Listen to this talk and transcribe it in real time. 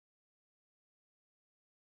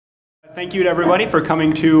Thank you to everybody for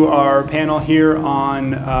coming to our panel here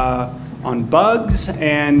on bugs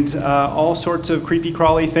and all sorts of creepy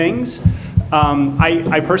crawly things.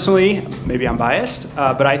 I personally, maybe I'm biased,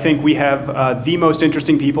 but I think we have the most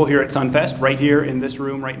interesting people here at Sunfest right here in this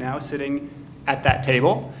room right now sitting at that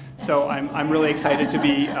table. So I'm really excited to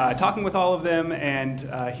be talking with all of them and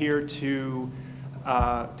here to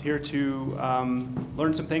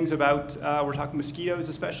learn some things about, we're talking mosquitoes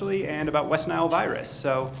especially, and about West Nile virus.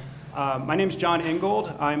 So my name's John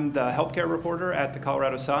Ingold. I'm the healthcare reporter at the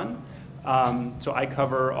Colorado Sun. So I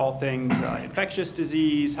cover all things infectious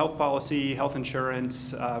disease, health policy, health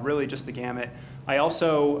insurance, really just the gamut. I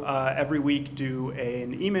also, every week, do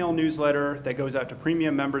an email newsletter that goes out to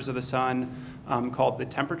premium members of the Sun called The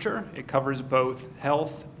Temperature. It covers both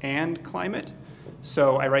health and climate.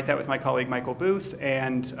 So I write that with my colleague Michael Booth,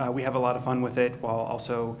 and we have a lot of fun with it while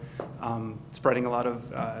also spreading a lot of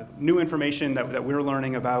new information that we're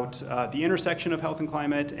learning about the intersection of health and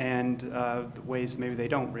climate and the ways maybe they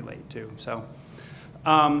don't relate to. So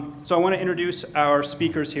I want to introduce our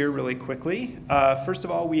speakers here really quickly. First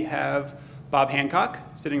of all, we have Bob Hancock,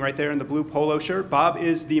 sitting right there in the blue polo shirt. Bob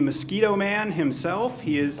is the mosquito man himself.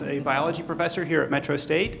 He is a biology professor here at Metro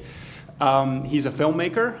State. He's a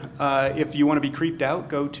filmmaker. If you want to be creeped out,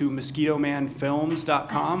 go to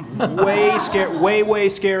mosquitomanfilms.com. Way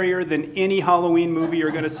scarier than any Halloween movie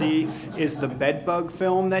you're going to see is the bedbug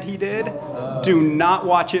film that he did. Do not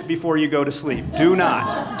watch it before you go to sleep. Do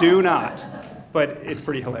not. Do not. But it's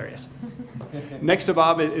pretty hilarious. Next to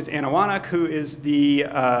Bob is Anna Wanek, who is the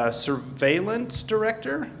surveillance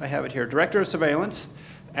director. I have it here. Director of Surveillance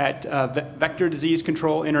at Vector Disease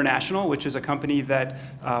Control International, which is a company that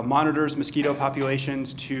monitors mosquito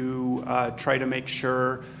populations to try to make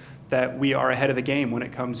sure that we are ahead of the game when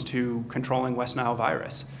it comes to controlling West Nile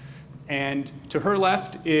virus. And to her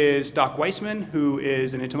left is Doc Weissmann, who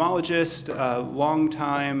is an entomologist,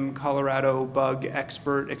 longtime Colorado bug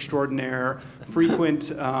expert extraordinaire,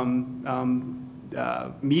 frequent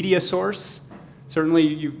media source. Certainly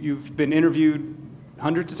you've been interviewed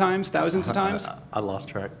hundreds of times, thousands of times? I lost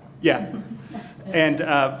track. Yeah. And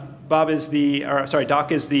Doc is the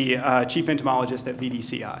chief entomologist at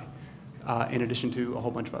VDCI, in addition to a whole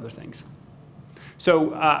bunch of other things.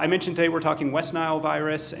 So I mentioned today we're talking West Nile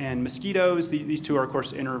virus and mosquitoes. These two are, of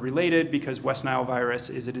course, interrelated because West Nile virus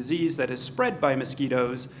is a disease that is spread by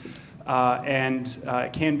mosquitoes and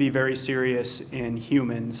can be very serious in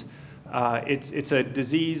humans. It's a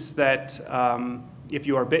disease that if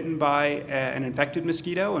you are bitten by an infected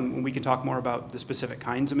mosquito, and we can talk more about the specific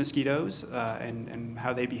kinds of mosquitoes and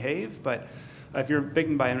how they behave, but if you're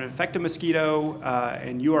bitten by an infected mosquito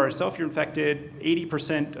and you are yourself infected,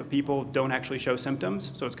 80% of people don't actually show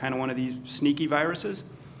symptoms, so it's kind of one of these sneaky viruses.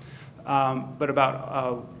 But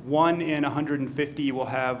about 1 in 150 will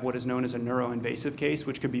have what is known as a neuroinvasive case,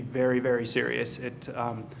 which could be very, very serious. It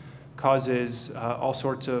causes all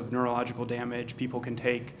sorts of neurological damage. People can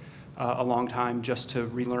take a long time just to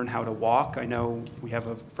relearn how to walk. I know we have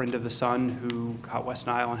a friend of the Sun who caught West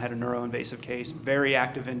Nile and had a neuroinvasive case, very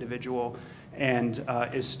active individual, and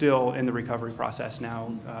is still in the recovery process now,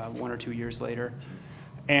 1 or 2 years later.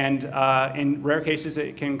 And in rare cases,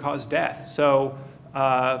 it can cause death. So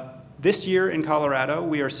this year in Colorado,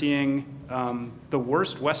 we are seeing the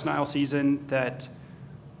worst West Nile season that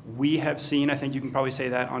we have seen, I think you can probably say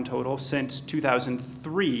that on total, since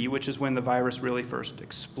 2003, which is when the virus really first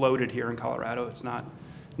exploded here in Colorado. It's not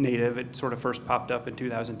native. It sort of first popped up in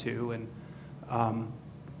 2002. And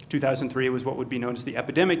 2003 was what would be known as the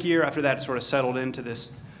epidemic year. After that, it sort of settled into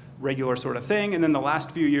this regular sort of thing. And then the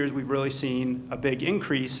last few years, we've really seen a big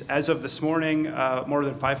increase. As of this morning, more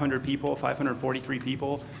than 500 people, 543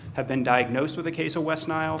 people, have been diagnosed with a case of West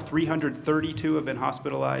Nile. 332 have been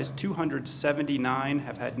hospitalized. 279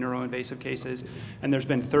 have had neuroinvasive cases. And there's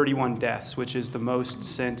been 31 deaths, which is the most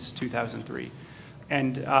since 2003.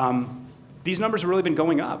 And these numbers have really been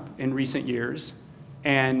going up in recent years.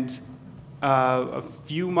 And a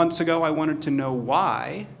few months ago, I wanted to know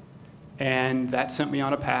why. And that sent me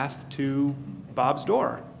on a path to Bob's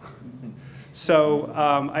door. So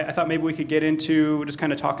I thought maybe we could get into just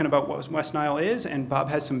kind of talking about what West Nile is, and Bob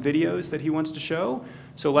has some videos that he wants to show.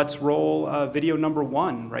 So let's roll video number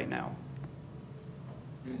 1 right now.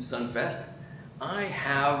 In Sunfest, I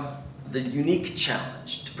have the unique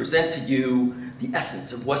challenge to present to you the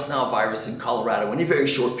essence of West Nile virus in Colorado in a very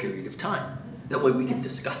short period of time. That way we can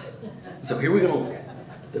discuss it. So here we're going to look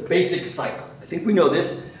at the basic cycle. I think we know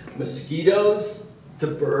this. Mosquitoes to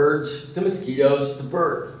birds to mosquitoes to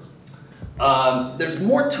birds. There's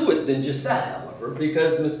more to it than just that, however,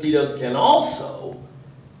 because mosquitoes can also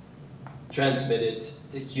transmit it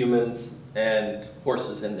to humans and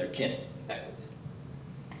horses and their kin, equids.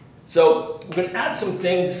 So we're going to add some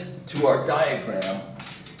things to our diagram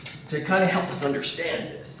to kind of help us understand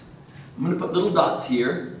this. I'm going to put little dots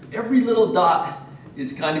here. Every little dot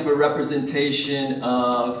is kind of a representation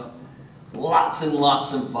of lots and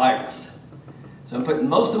lots of virus. So I'm putting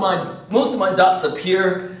most of my dots up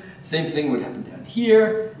here. Same thing would happen down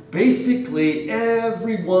here. Basically,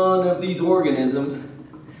 every one of these organisms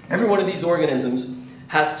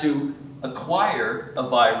has to acquire a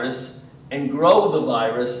virus and grow the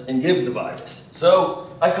virus and give the virus. So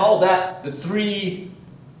I call that the 3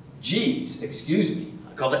 G's, excuse me.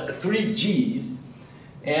 I call that the 3 G's.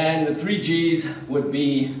 And the 3 G's would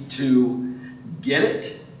be to get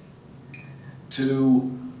it,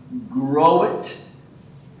 to grow it,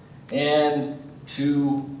 and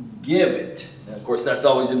to give it. And of course, that's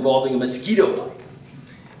always involving a mosquito bite.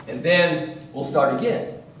 And then we'll start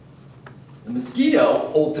again. The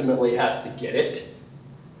mosquito ultimately has to get it.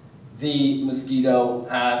 The mosquito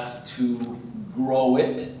has to grow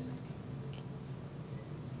it.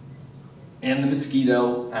 And the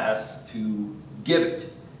mosquito has to give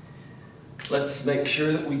it. Let's make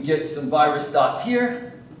sure that we get some virus dots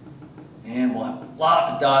here. And we'll have a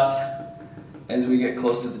lot of dots as we get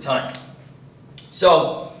close to the time.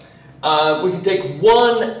 So we can take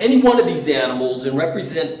any one of these animals and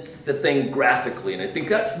represent the thing graphically. And I think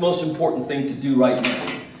that's the most important thing to do right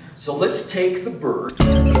now. So let's take the bird.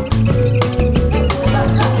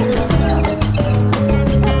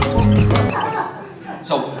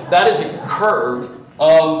 So that is the curve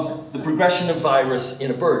of the progression of virus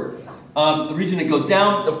in a bird. The reason it goes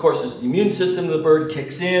down, of course, is the immune system of the bird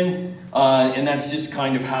kicks in, and that's just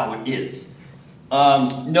kind of how it is.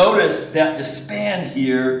 Notice that the span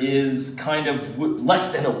here is kind of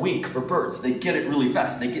less than a week for birds. They get it really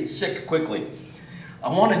fast. They get sick quickly. I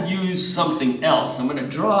want to use something else. I'm going to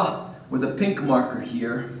draw with a pink marker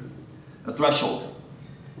here a threshold.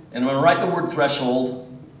 And I'm going to write the word threshold,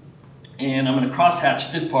 and I'm going to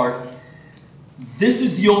crosshatch this part. This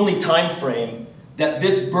is the only time frame that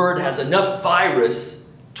this bird has enough virus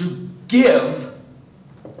to give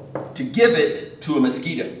it to a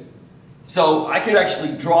mosquito. So I could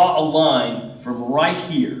actually draw a line from right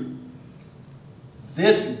here.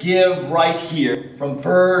 This give right here from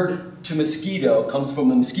bird to mosquito comes from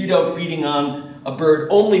the mosquito feeding on a bird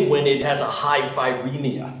only when it has a high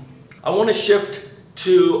viremia. I want to shift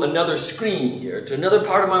to another screen here, to another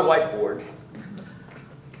part of my whiteboard.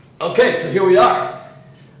 Okay, so here we are.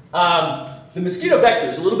 The mosquito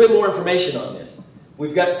vectors, a little bit more information on this.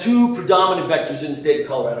 We've got 2 predominant vectors in the state of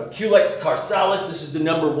Colorado. Culex tarsalis, this is the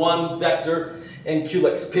 #1 vector, and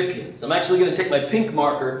Culex pipiens. I'm actually going to take my pink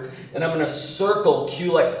marker and I'm going to circle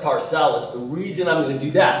Culex tarsalis. The reason I'm going to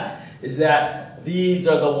do that is that these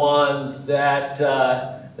are the ones that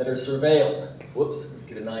are surveilled. Whoops, let's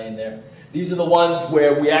get an eye in there. These are the ones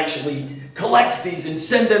where we actually collect these and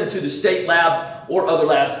send them to the state lab or other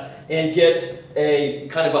labs and get a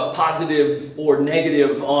kind of a positive or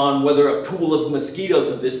negative on whether a pool of mosquitoes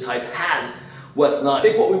of this type has West Nile. I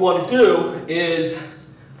think what we want to do is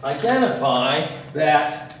identify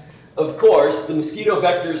that, of course, the mosquito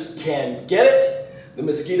vectors can get it, the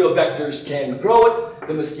mosquito vectors can grow it,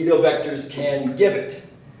 the mosquito vectors can give it.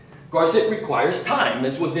 Of course, it requires time,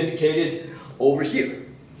 as was indicated over here.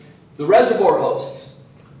 The reservoir hosts,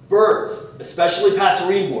 birds, especially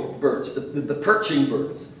passerine birds, the perching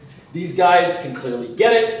birds. These guys can clearly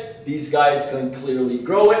get it. These guys can clearly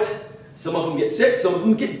grow it. Some of them get sick. Some of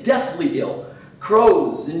them get deathly ill.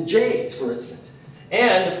 Crows and jays, for instance.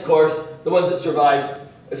 And, of course, the ones that survive,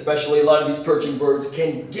 especially a lot of these perching birds,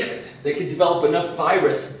 can give it. They can develop enough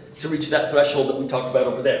virus to reach that threshold that we talked about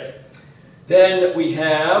over there. Then we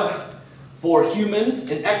have, for humans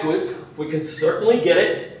and equids, we can certainly get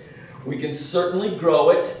it. We can certainly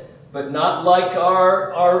grow it. But not like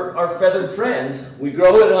our feathered friends. We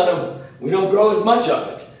grow it on them. We don't grow as much of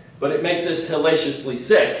it. But it makes us hellaciously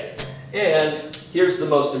sick. And here's the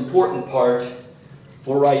most important part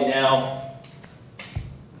for right now.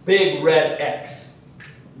 Big red X.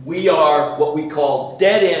 We are what we call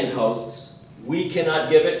dead-end hosts. We cannot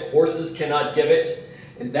give it. Horses cannot give it.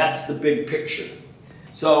 And that's the big picture.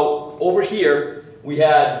 So over here, we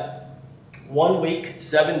had 1 week,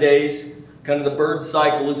 7 days. Kind of the bird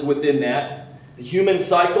cycle is within that. The human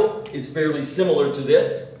cycle is fairly similar to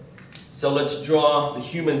this. So let's draw the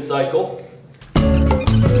human cycle.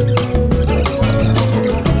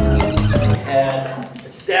 Had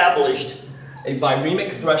established a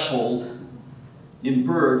viremic threshold in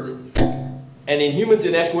birds, and in humans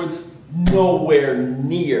and equids, nowhere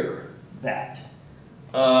near that.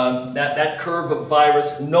 that curve of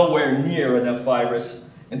virus, nowhere near enough virus,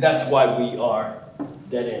 and that's why we are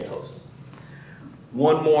dead ant hosts.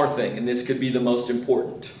 One more thing, and this could be the most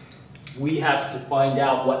important. We have to find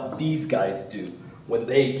out what these guys do when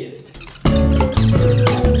they get it.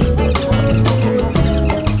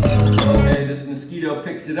 Okay, this mosquito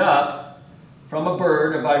picks it up from a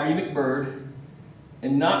bird, a viremic bird,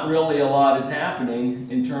 and not really a lot is happening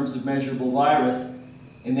in terms of measurable virus,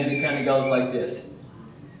 and then it kind of goes like this.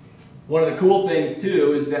 One of the cool things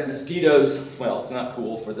too is that mosquitoes, well, it's not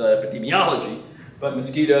cool for the epidemiology, but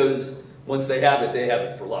mosquitoes, once they have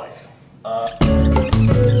it for life.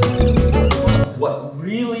 What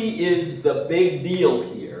really is the big deal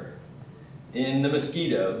here in the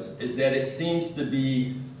mosquitoes is that it seems to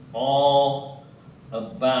be all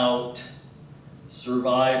about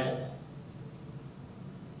survival.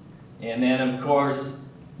 And then, of course,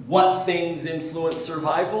 what things influence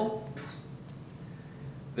survival?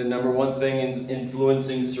 The number one thing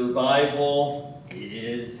influencing survival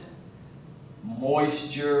is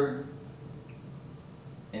moisture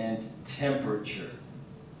and temperature.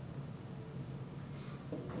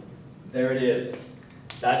 There it is.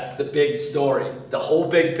 That's the big story, the whole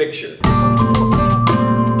big picture.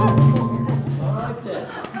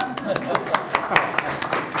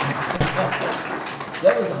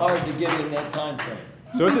 That was hard to get in that time frame.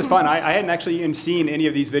 So this is fun. I hadn't actually even seen any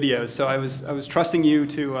of these videos, so I was trusting you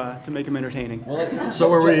to make them entertaining. Well, so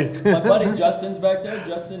were we. My buddy Justin's back there.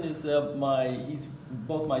 Justin is he's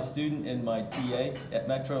both my student and my TA at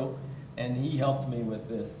Metro, and he helped me with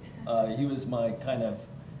this. He was my kind of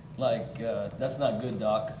like, that's not good,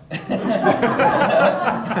 Doc.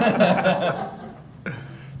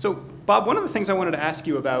 So Bob, one of the things I wanted to ask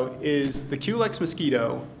you about is the Culex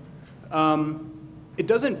mosquito. It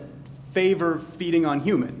doesn't favor feeding on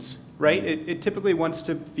humans, right? It typically wants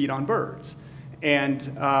to feed on birds.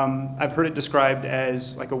 And I've heard it described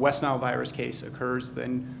as like a West Nile virus case occurs,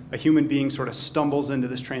 then a human being sort of stumbles into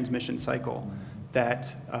this transmission cycle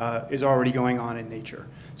that is already going on in nature.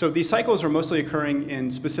 So these cycles are mostly occurring in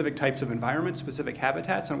specific types of environments, specific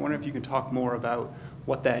habitats. And I wonder if you can talk more about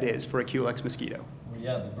what that is for a Culex mosquito. Well,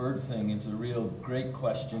 yeah, the bird thing is a real great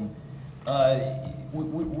question.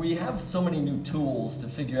 We have so many new tools to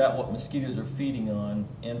figure out what mosquitoes are feeding on,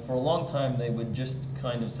 and for a long time they would just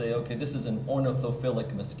kind of say, okay, this is an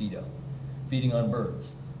ornithophilic mosquito feeding on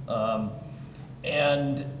birds.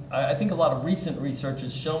 And I think a lot of recent research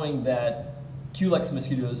is showing that Culex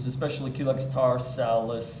mosquitoes, especially Culex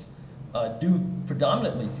tarsalis, do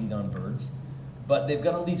predominantly feed on birds, but they've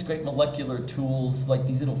got all these great molecular tools like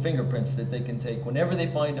these little fingerprints that they can take. Whenever they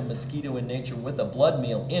find a mosquito in nature with a blood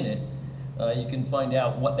meal in it, you can find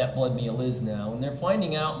out what that blood meal is now. And they're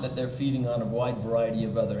finding out that they're feeding on a wide variety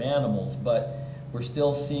of other animals, but we're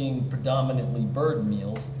still seeing predominantly bird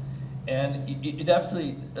meals. And it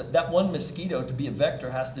actually, that one mosquito to be a vector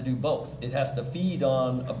has to do both. It has to feed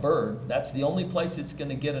on a bird. That's the only place it's going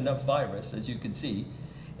to get enough virus, as you can see.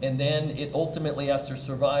 And then it ultimately has to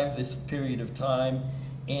survive this period of time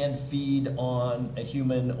and feed on a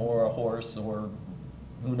human or a horse or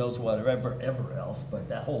who knows whatever else. But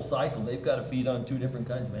that whole cycle, they've got to feed on two different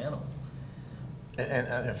kinds of animals.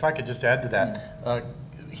 And if I could just add to that,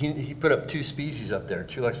 he put up two species up there,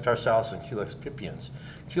 Culex tarsalis and Culex pipiens.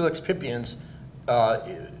 Culex pipiens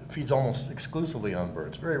feeds almost exclusively on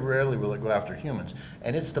birds. Very rarely will it go after humans.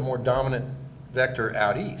 And it's the more dominant vector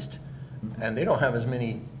out east. And they don't have as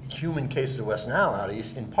many human cases of West Nile out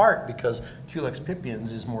east, in part because Culex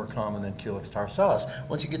pipiens is more common than Culex tarsalis.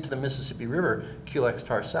 Once you get to the Mississippi River, Culex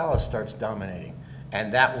tarsalis starts dominating.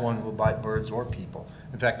 And that one will bite birds or people.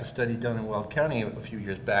 In fact, a study done in Weld County a few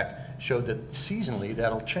years back showed that seasonally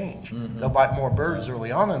that'll change. They'll bite more birds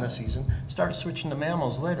early on in the season, start switching to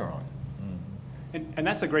mammals later on. And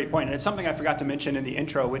that's a great point. And it's something I forgot to mention in the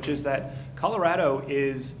intro, which is that Colorado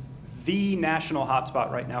is the national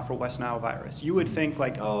hotspot right now for West Nile virus. You would think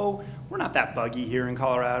like, oh, we're not that buggy here in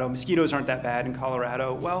Colorado. Mosquitoes aren't that bad in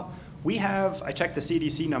Colorado. Well, we have, I checked the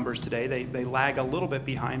CDC numbers today, they lag a little bit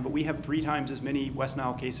behind, but we have 3 times as many West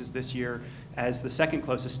Nile cases this year as the second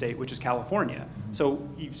closest state, which is California. So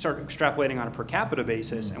you start extrapolating on a per capita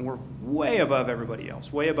basis, and we're way above everybody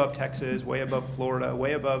else, way above Texas, way above Florida,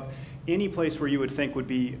 way above any place where you would think would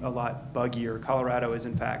be a lot buggier. Colorado is,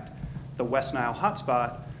 in fact, the West Nile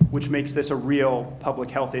hotspot, which makes this a real public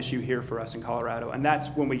health issue here for us in Colorado. And that's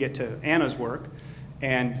when we get to Anna's work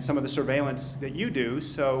and some of the surveillance that you do.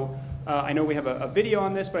 So I know we have a video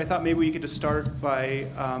on this, but I thought maybe we could just start by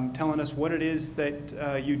telling us what it is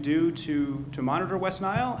that you do to monitor West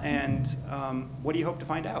Nile, and what do you hope to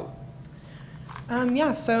find out?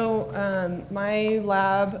 Yeah, so my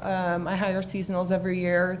lab, I hire seasonals every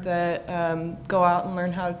year that go out and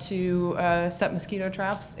learn how to set mosquito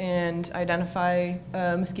traps and identify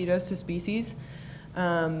mosquitoes to species.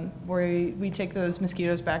 We take those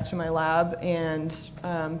mosquitoes back to my lab and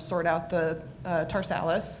sort out the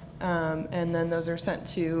tarsalis, and then those are sent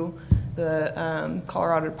to the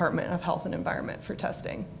Colorado Department of Health and Environment for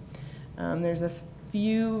testing. There's a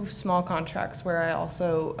few small contracts where I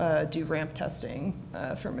also do ramp testing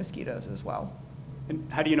for mosquitoes as well. And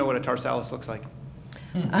how do you know what a tarsalis looks like?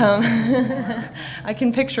 I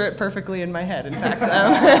can picture it perfectly in my head, in fact.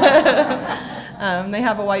 They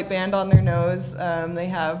have a white band on their nose. They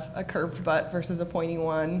have a curved butt versus a pointy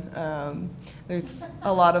one. There's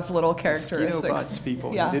a lot of little characteristics. Mosquito butts,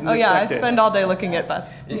 people. Yeah. You didn't Oh yeah, I expect it. spend all day looking at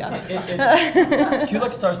butts. Yeah.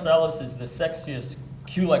 Culex tarsalis is the sexiest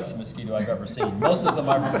Culex mosquito I've ever seen. Most of them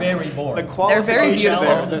are very boring. The qualification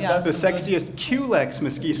beautiful. there, Yeah. the sexiest Culex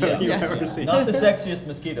mosquito Yeah. you've Yeah. ever seen. Not the sexiest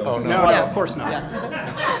mosquito. Oh, no. No, Yeah. of course not.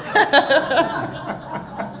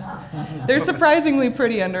 They're surprisingly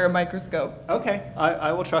pretty under a microscope. Okay,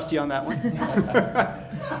 I will trust you on that one.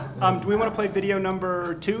 Do we want to play video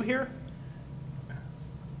number 2 here?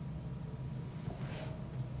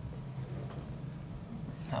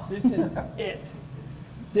 This is it.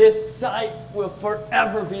 This site will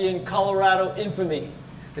forever be in Colorado infamy,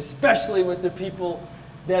 especially with the people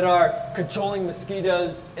that are controlling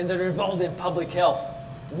mosquitoes and that are involved in public health.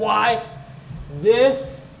 Why?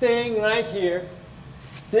 This thing right here,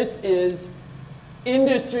 this is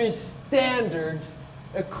industry standard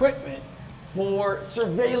equipment for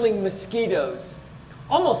surveilling mosquitoes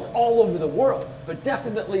almost all over the world, but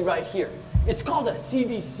definitely right here. It's called a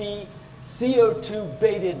CDC CO2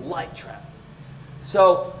 baited light trap.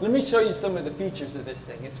 So let me show you some of the features of this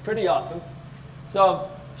thing. It's pretty awesome.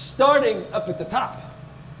 So starting up at the top,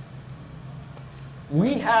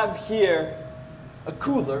 we have here a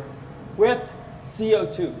cooler with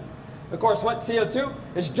CO2. Of course, what CO2?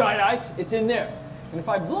 It's dried ice, it's in there. And if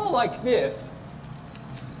I blow like this,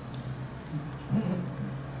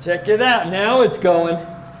 check it out, now it's going.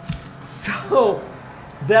 So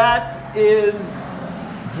that is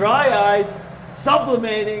dry ice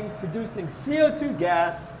sublimating, producing CO2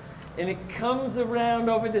 gas, and it comes around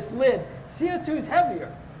over this lid. CO2 is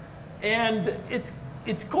heavier, and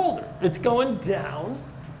it's colder. It's going down,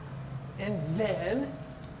 and then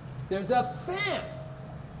there's a fan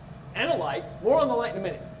and a light. More on the light in a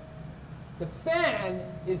minute. The fan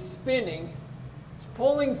is spinning. It's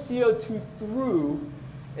pulling CO2 through,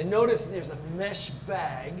 and notice there's a mesh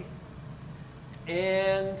bag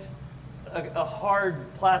and a hard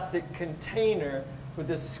plastic container with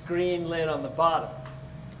a screen lid on the bottom.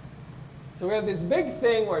 So we have this big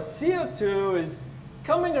thing where CO2 is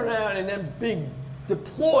coming around and then being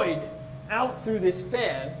deployed out through this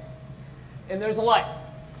fan, and there's a light.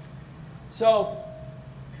 So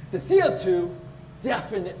the CO2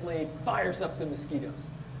 definitely fires up the mosquitoes.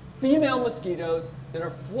 Female mosquitoes that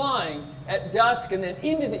are flying at dusk and then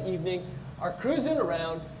into the evening are cruising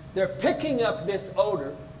around. They're picking up this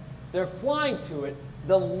odor. They're flying to it.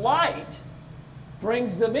 The light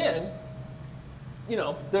brings them in. You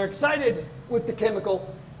know, they're excited with the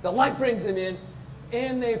chemical. The light brings them in,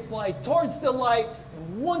 and they fly towards the light.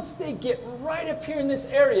 And once they get right up here in this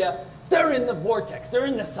area, they're in the vortex. They're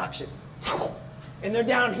in the suction. And they're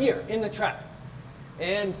down here in the trap.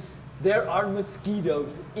 And there are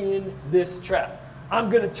mosquitoes in this trap. I'm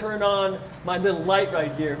going to turn on my little light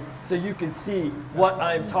right here so you can see what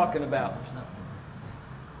I'm talking about.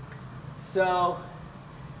 So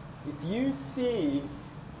if you see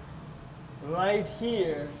right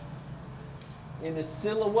here in the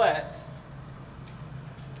silhouette,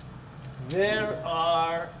 there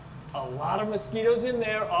are a lot of mosquitoes in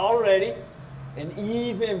there already, and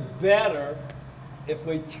even better if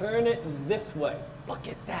we turn it this way. Look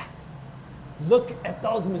at that. Look at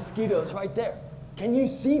those mosquitoes right there. Can you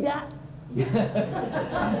see that? There's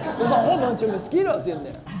a whole bunch of mosquitoes in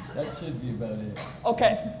there. That should be about it.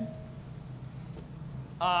 Okay.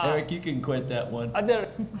 Eric, you can quit that one. I did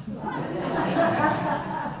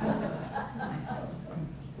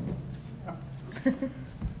it.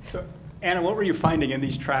 So, Anna, what were you finding in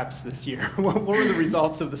these traps this year? What were the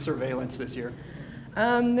results of the surveillance this year?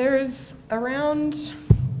 There's around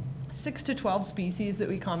 6 to 12 species that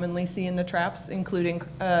we commonly see in the traps, including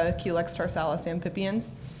Culex tarsalis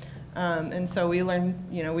amphibians. And so we learn,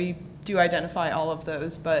 we do identify all of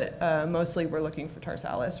those, but mostly we're looking for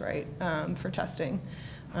tarsalis, right, for testing.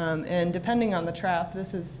 And depending on the trap,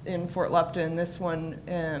 this is in Fort Lupton, this one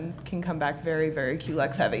can come back very, very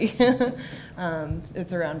Culex heavy.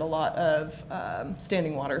 It's around a lot of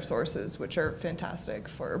standing water sources, which are fantastic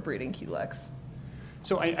for breeding Culex.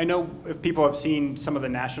 So I know if people have seen some of the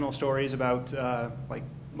national stories about like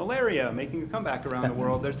malaria making a comeback around the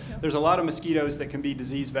world, there's a lot of mosquitoes that can be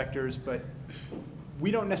disease vectors, but we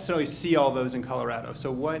don't necessarily see all those in Colorado.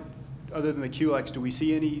 So what, other than the Culex, do we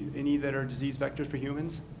see any that are disease vectors for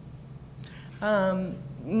humans?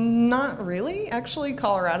 Not really. Actually,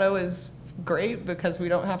 Colorado is great because we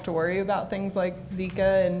don't have to worry about things like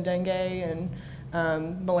Zika and dengue and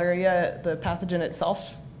malaria. The pathogen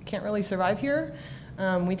itself can't really survive here.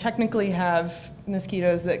 We technically have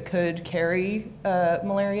mosquitoes that could carry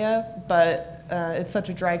malaria, but it's such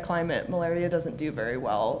a dry climate. Malaria doesn't do very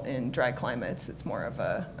well in dry climates. It's more of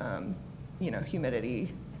a,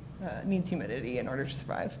 humidity, needs humidity in order to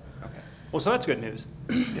survive. Okay. Well, so that's good news.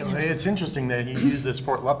 It's interesting that you use this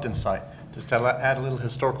Fort Lupton site, just to add a little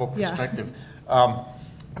historical perspective. Yeah.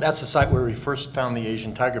 That's the site where we first found the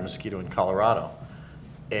Asian tiger mosquito in Colorado.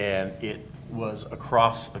 And it was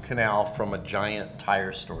across a canal from a giant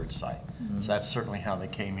tire storage site. So that's certainly how they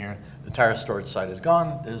came here. The tire storage site is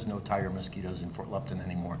gone. There's no tiger mosquitoes in Fort Lupton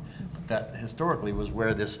anymore. But that historically was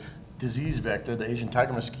where this disease vector, the Asian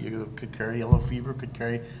tiger mosquito, could carry yellow fever, could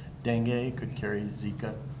carry dengue, could carry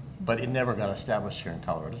Zika. But it never got established here in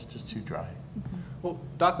Colorado. It's just too dry. Well,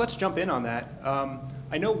 Doc, let's jump in on that.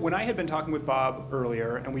 I know when I had been talking with Bob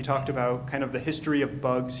earlier, and we talked about kind of the history of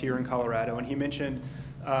bugs here in Colorado, and he mentioned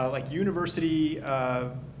like university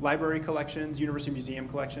library collections, university museum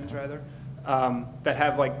collections rather, that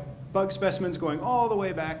have like bug specimens going all the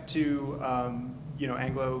way back to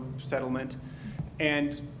Anglo settlement,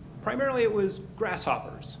 and primarily it was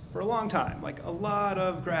grasshoppers for a long time, like a lot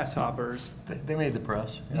of grasshoppers. They made the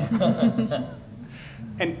press. Yeah.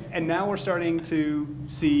 And now we're starting to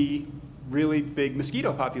see really big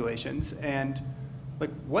mosquito populations, and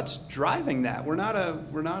like what's driving that? We're not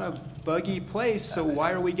a buggy place, so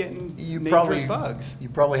why are we getting dangerous bugs? You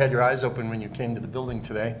probably had your eyes open when you came to the building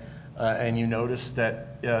today, and you noticed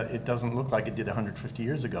that it doesn't look like it did 150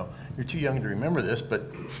 years ago. You're too young to remember this, but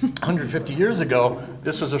 150 years ago,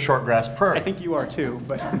 this was a shortgrass prairie. I think you are too,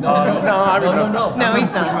 but I remember. No,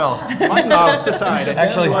 he's not. Well, my jokes aside, I think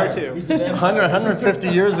actually, you are too. 150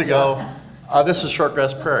 years ago, this was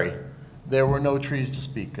shortgrass prairie. There were no trees to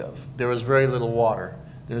speak of. There was very little water.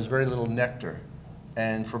 There was very little nectar.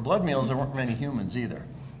 And for blood meals, there weren't many humans either.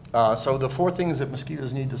 So the four things that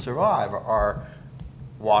mosquitoes need to survive are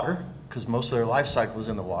water, because most of their life cycle is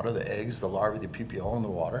in the water, the eggs, the larvae, the pupae, all in the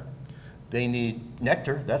water. They need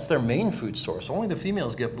nectar. That's their main food source. Only the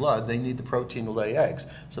females get blood. They need the protein to lay eggs.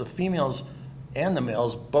 So the females and the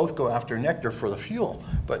males both go after nectar for the fuel.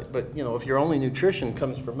 But if your only nutrition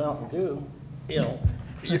comes from Mountain Dew,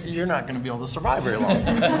 you're not going to be able to survive very long.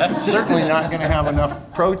 Certainly not going to have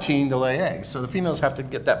enough protein to lay eggs. So the females have to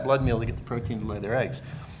get that blood meal to get the protein to lay their eggs.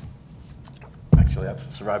 Actually,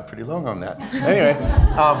 I've survived pretty long on that. Anyway,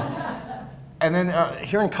 and then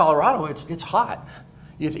here in Colorado, it's hot.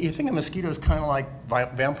 You think of mosquitoes kind of like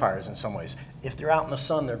vampires in some ways. If they're out in the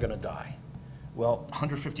sun, they're going to die. Well,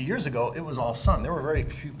 150 years ago, it was all sun. There were very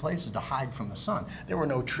few places to hide from the sun. There were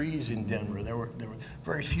no trees in Denver. There were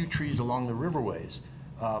very few trees along the riverways.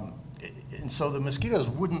 And so the mosquitoes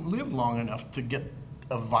wouldn't live long enough to get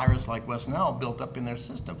a virus like West Nile built up in their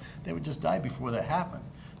system. They would just die before that happened.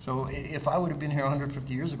 So if I would have been here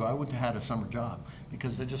 150 years ago, I wouldn't have had a summer job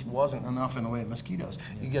because there just wasn't enough in the way of mosquitoes.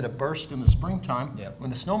 You get a burst in the springtime when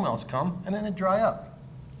the snowmelts come, and then it dry up.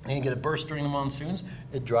 And you get a burst during the monsoons,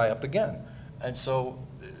 it dry up again. And so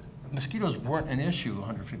mosquitoes weren't an issue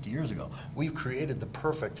 150 years ago. We've created the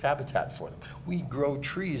perfect habitat for them. We grow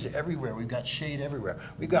trees everywhere. We've got shade everywhere.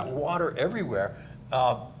 We've got water everywhere.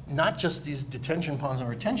 Not just these detention ponds and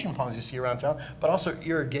retention ponds you see around town, but also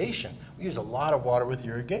irrigation. We use a lot of water with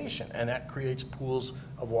irrigation, and that creates pools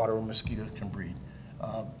of water where mosquitoes can breed.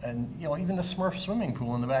 And even the Smurf swimming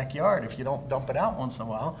pool in the backyard, if you don't dump it out once in a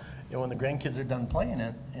while, when the grandkids are done playing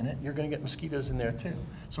in it, you're going to get mosquitoes in there too.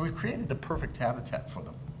 So we've created the perfect habitat for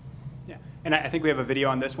them. Yeah, and I think we have a video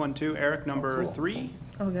on this one too, Eric, number 3.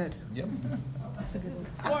 Oh, good. Yep. This is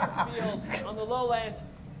cornfield on the lowlands,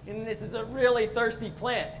 and this is a really thirsty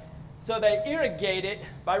plant. So they irrigate it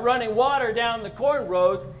by running water down the corn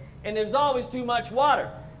rows, and there's always too much water.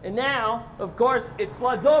 And now, of course, it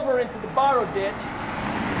floods over into the borrow ditch,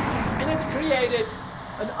 and it's created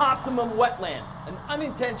an optimum wetland, an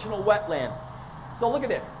unintentional wetland. So look at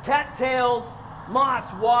this, cattails,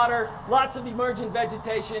 moss, water, lots of emergent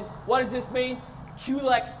vegetation. What does this mean?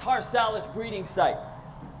 Culex tarsalis breeding site.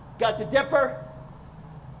 Got the dipper,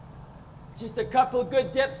 Just a couple of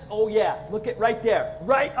good dips. Oh yeah, look at right there,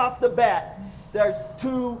 right off the bat. There's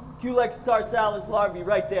 2 Culex tarsalis larvae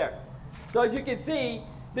right there. So as you can see,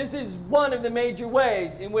 this is one of the major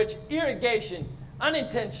ways in which irrigation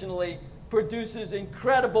unintentionally produces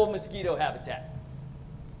incredible mosquito habitat.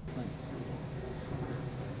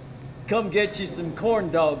 Come get you some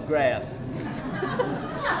corn dog grass.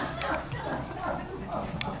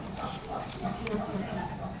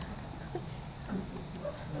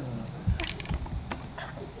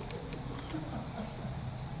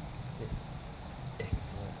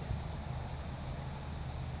 Excellent.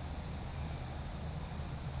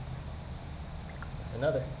 There's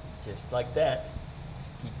another, just like that.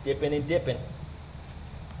 Just keep dipping and dipping.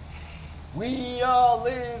 We all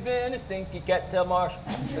live in a stinky cattail marsh,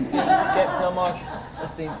 a stinky cattail marsh, a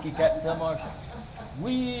stinky cattail marsh.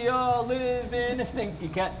 We all live in a stinky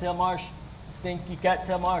cattail marsh, a stinky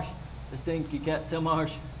cattail marsh, a stinky cattail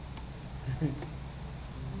marsh.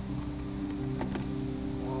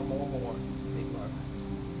 More. Big larva.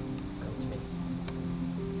 Come to me.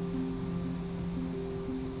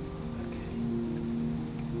 Okay.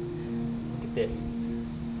 Look at this.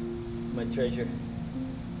 It's my treasure.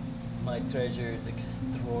 My treasure is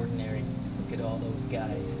extraordinary. Look at all those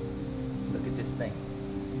guys. Look at this thing.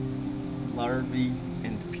 Larvae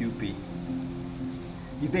and pupae.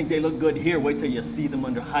 You think they look good here, wait till you see them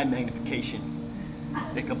under high magnification.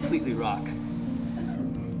 They completely rock.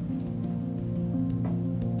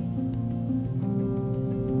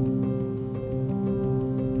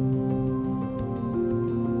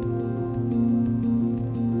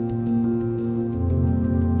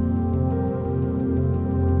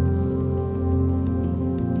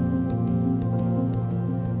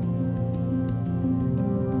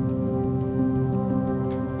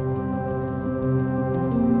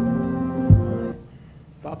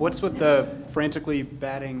 What's with the frantically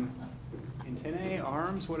batting antennae,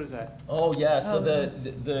 arms? What is that? Oh yeah, so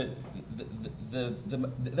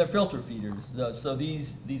they're filter feeders. So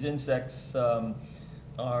these insects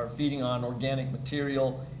are feeding on organic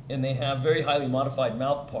material, and they have very highly modified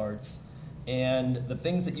mouth parts. And the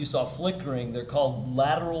things that you saw flickering, they're called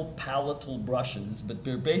lateral palatal brushes, but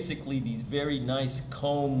they're basically these very nice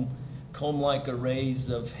comb-like arrays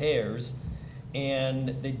of hairs.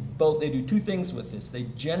 And they do 2 things with this. They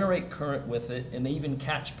generate current with it, and they even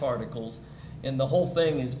catch particles. And the whole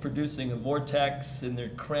thing is producing a vortex, and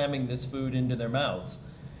they're cramming this food into their mouths.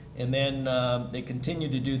 And then they continue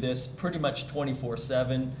to do this pretty much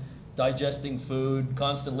 24/7, digesting food,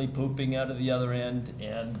 constantly pooping out of the other end.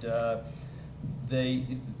 And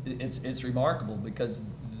it's remarkable because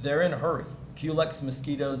they're in a hurry. Culex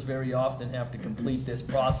mosquitoes very often have to complete this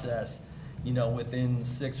process, within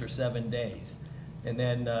 6 or 7 days, and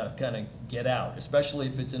then kind of get out, especially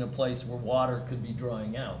if it's in a place where water could be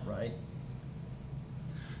drying out, right?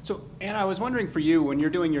 So, Anna, I was wondering for you, when you're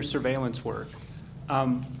doing your surveillance work,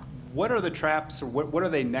 what are the traps, or what are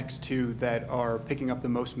they next to that are picking up the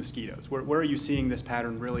most mosquitoes? Where are you seeing this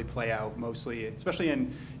pattern really play out mostly, especially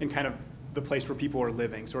in kind of the place where people are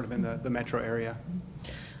living, sort of in the metro area?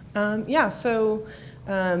 Yeah, so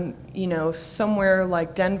somewhere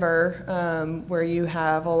like Denver, where you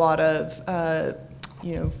have a lot of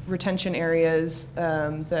retention areas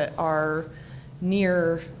that are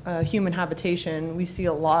near human habitation, we see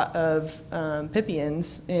a lot of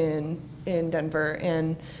pipiens in Denver,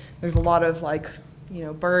 and there's a lot of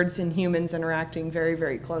birds and humans interacting very,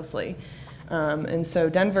 very closely. And so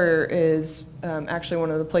Denver is actually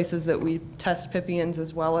one of the places that we test pipiens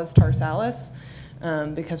as well as tarsalis.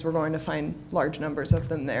 Because we're going to find large numbers of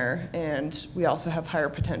them there, and we also have higher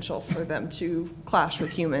potential for them to clash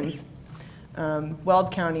with humans.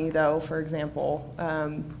 Weld County, though, for example,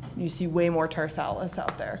 you see way more tarsalis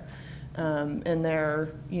out there, and they're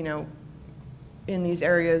in these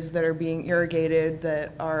areas that are being irrigated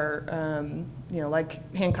that are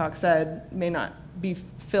like Hancock said, may not be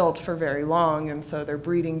filled for very long, and so they're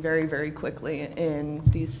breeding very, very quickly in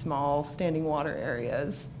these small standing water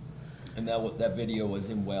areas. And that video was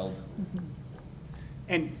in Weld. Mm-hmm.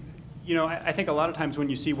 And I think a lot of times when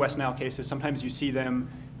you see West Nile cases, sometimes you see them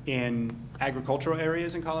in agricultural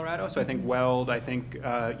areas in Colorado. So I think Weld, I think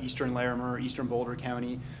Eastern Larimer, Eastern Boulder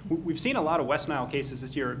County. We've seen a lot of West Nile cases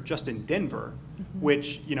this year just in Denver,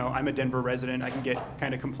 which, I'm a Denver resident. I can get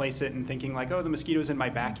kind of complacent and thinking like, oh, the mosquitoes in my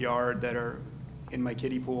backyard that are in my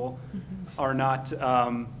kiddie pool are not,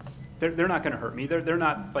 they're not going to hurt me. They're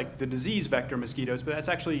not like the disease vector mosquitoes, but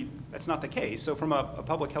that's not the case. So from a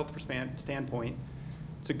public health standpoint,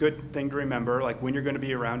 it's a good thing to remember, like when you're going to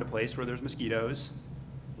be around a place where there's mosquitoes,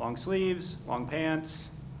 long sleeves, long pants,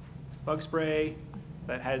 bug spray,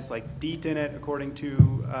 that has like DEET in it, according to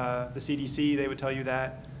the CDC, they would tell you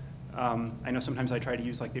that. I know sometimes I try to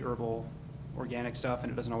use like the herbal organic stuff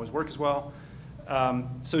and it doesn't always work as well.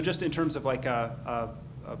 So just in terms of like a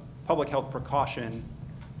public health precaution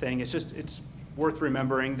thing, it's worth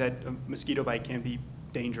remembering that a mosquito bite can be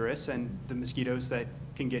dangerous, and the mosquitoes that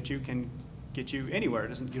can get you anywhere.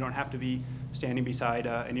 You don't have to be standing beside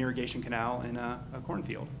an irrigation canal in a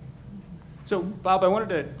cornfield. So Bob, I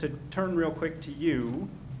wanted to turn real quick to you,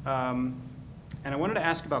 and I wanted to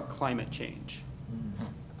ask about climate change.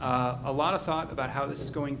 A lot of thought about how this is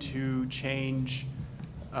going to change,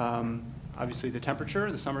 obviously the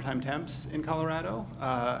temperature, the summertime temps in Colorado,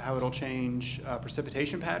 how it'll change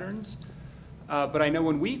precipitation patterns. But I know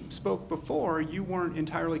when we spoke before, you weren't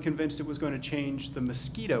entirely convinced it was going to change the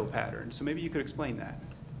mosquito pattern. So maybe you could explain that.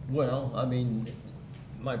 Well, I mean,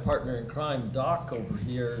 my partner in crime, Doc, over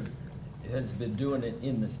here, has been doing it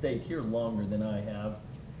in the state here longer than I have,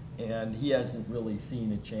 and he hasn't really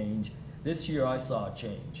seen a change. This year I saw a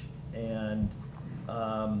change, and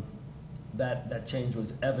that change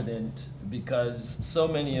was evident because so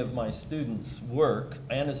many of my students work.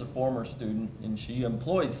 Anna's a former student, and she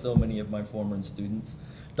employs so many of my former students.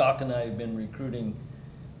 Doc and I have been recruiting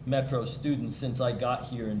Metro students since I got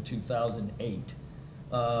here in 2008.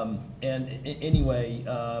 Anyway,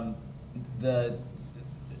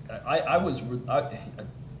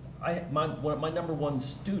 my number one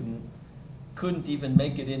student couldn't even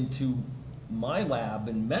make it into my lab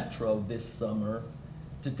in Metro this summer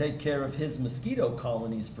to take care of his mosquito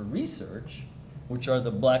colonies for research, which are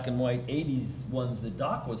the black and white 80s ones that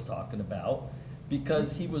Doc was talking about,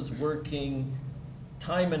 because he was working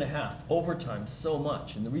time and a half, overtime, so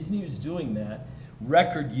much. And the reason he was doing that,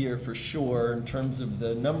 record year for sure, in terms of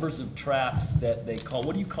the numbers of traps that they call,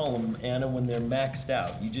 what do you call them, Anna, when they're maxed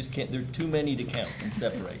out? You just can't, there are too many to count and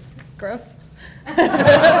separate. Gross.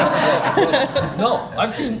 No,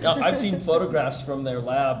 I've seen photographs from their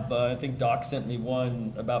lab. I think Doc sent me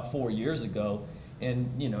one about 4 years ago, and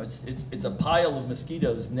you know it's a pile of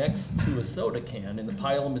mosquitoes next to a soda can, and the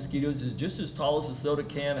pile of mosquitoes is just as tall as a soda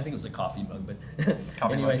can. I think it was a coffee mug, but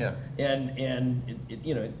coffee anyway, mug, yeah. And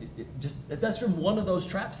that's from one of those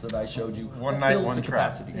traps that I showed you. One night, filled one to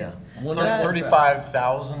trap. capacity. Yeah.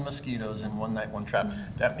 35,000 mosquitoes in one night, one trap.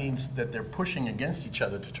 That means that they're pushing against each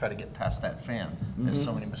other to try to get past that fan. There's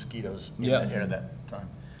so many mosquitoes in the air that time.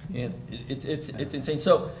 And it's insane.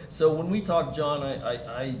 So when we talked, John,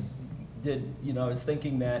 I was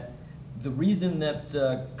thinking that the reason that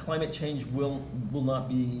climate change will not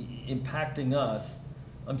be impacting us,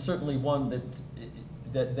 I'm certainly one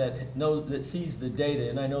that sees the data,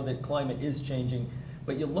 and I know that climate is changing,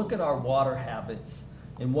 but you look at our water habits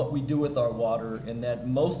and what we do with our water, and that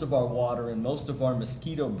most of our water and most of our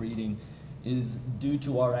mosquito breeding is due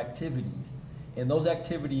to our activities. And those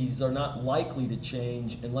activities are not likely to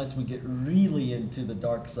change unless we get really into the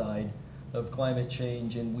dark side of climate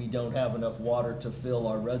change and we don't have enough water to fill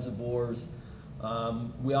our reservoirs.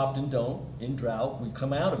 We often don't in drought. We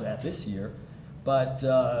come out of that this year. But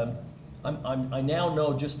I now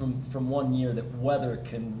know just from 1 year that weather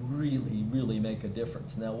can really, really make a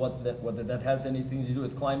difference. Now, whether that has anything to do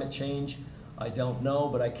with climate change, I don't know,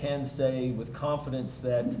 but I can say with confidence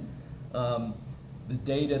that the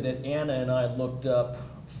data that Anna and I looked up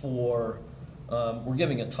for, we're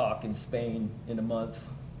giving a talk in Spain in a month.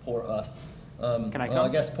 Poor us. Can I come? Well, I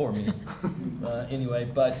guess poor me. Anyway,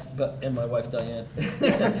 and my wife Diane.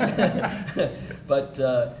 but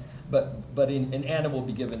Anna will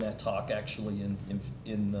be giving that talk actually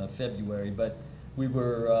in February. But we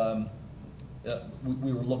were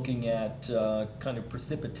looking at kind of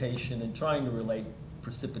precipitation and trying to relate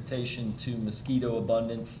precipitation to mosquito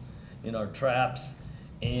abundance in our traps,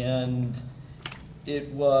 and it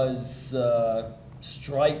was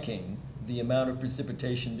striking the amount of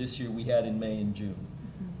precipitation this year we had in May and June.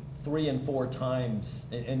 3 and 4 times,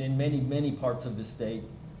 and in many parts of the state,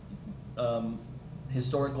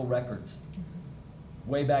 historical records.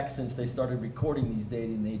 Way back since they started recording these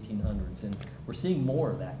data in the 1800s. And we're seeing more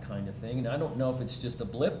of that kind of thing. And I don't know if it's just a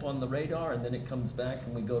blip on the radar and then it comes back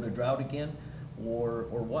and we go to drought again, or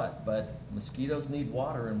what. But mosquitoes need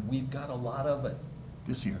water, and we've got a lot of it.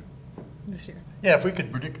 This year. This year. Yeah, if we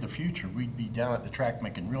could predict the future, we'd be down at the track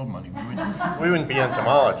making real money. We wouldn't be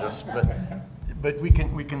entomologists, but we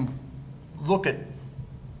can look at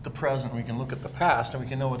the present, we can look at the past, and we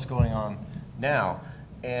can know what's going on now.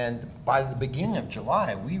 And by the beginning of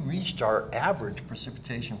July, we reached our average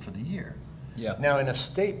precipitation for the year. Yeah. Now, in a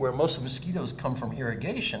state where most of the mosquitoes come from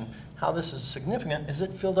irrigation, how this is significant is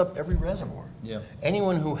it filled up every reservoir. Yeah.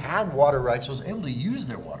 Anyone who had water rights was able to use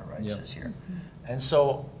their water rights this year. And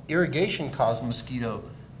so irrigation-caused mosquito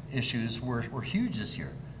issues were huge this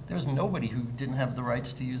year. There was nobody who didn't have the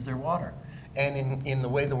rights to use their water. And in the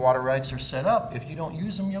way the water rights are set up, if you don't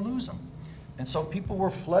use them, you lose them. And so people were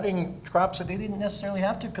flooding crops that they didn't necessarily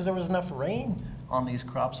have to because there was enough rain on these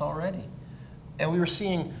crops already. And we were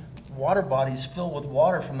seeing water bodies fill with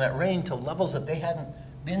water from that rain to levels that they hadn't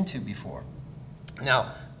been to before.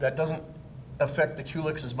 Now, that doesn't affect the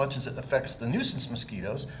culex as much as it affects the nuisance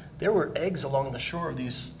mosquitoes. There were eggs along the shore of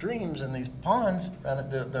these streams and these ponds,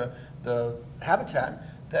 the habitat,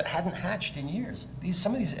 that hadn't hatched in years.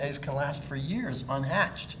 Some of these eggs can last for years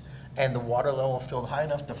unhatched. And the water level filled high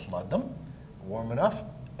enough to flood them, warm enough,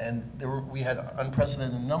 and we had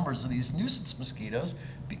unprecedented numbers of these nuisance mosquitoes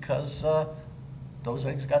because those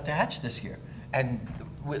eggs got to hatch this year. And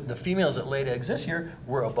with the females that laid eggs this year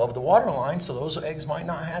were above the water line, so those eggs might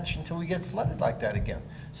not hatch until we get flooded like that again.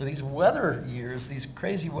 So these weather years, these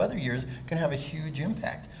crazy weather years, can have a huge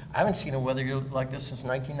impact. I haven't seen a weather year like this since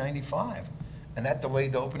 1995, and that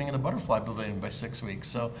delayed the opening of the butterfly pavilion by 6 weeks.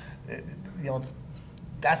 So, you know,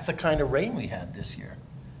 that's the kind of rain we had this year.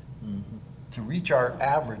 Mm-hmm. To reach our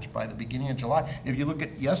average by the beginning of July. If you look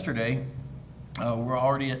at yesterday, we're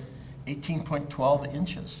already at 18.12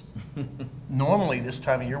 inches. Normally this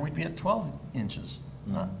time of year we'd be at 12 inches,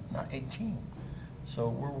 not 18. So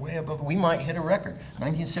we're way above. We might hit a record.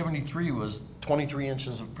 1973 was 23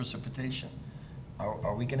 inches of precipitation.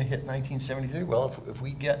 Are we going to hit 1973? Well, if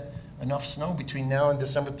we get enough snow between now and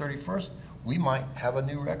December 31st, we might have a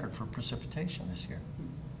new record for precipitation this year.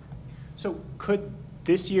 So could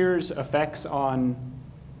this year's effects on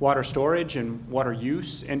water storage and water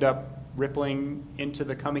use end up rippling into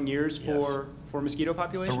the coming years for mosquito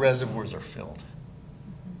populations? The reservoirs are filled.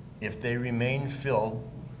 If they remain filled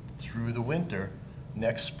through the winter,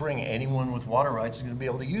 next spring, anyone with water rights is going to be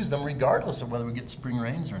able to use them regardless of whether we get spring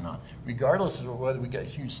rains or not, regardless of whether we get a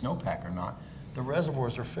huge snowpack or not. The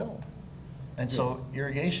reservoirs are filled. And so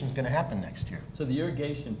irrigation is going to happen next year. So the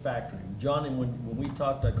irrigation factory, John, and when we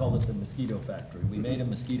talked, I called it the mosquito factory. We made a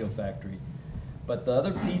mosquito factory. But the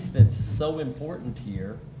other piece that's so important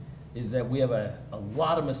here is that we have a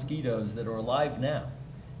lot of mosquitoes that are alive now.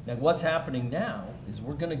 Now what's happening now is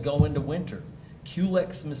we're going to go into winter.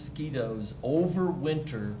 Culex mosquitoes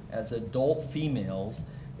overwinter as adult females.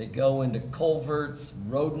 They go into culverts,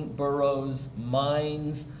 rodent burrows,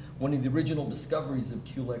 mines. One of the original discoveries of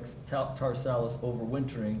Culex tarsalis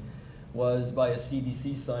overwintering was by a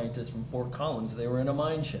CDC scientist from Fort Collins. They were in a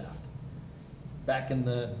mine shaft. Back in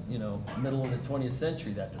the middle of the 20th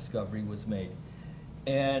century, that discovery was made.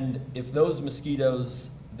 And if those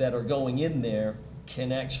mosquitoes that are going in there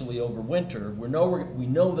can actually overwinter, we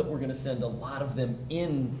know that we're going to send a lot of them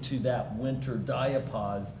into that winter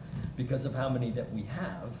diapause because of how many that we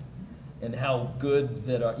have and how good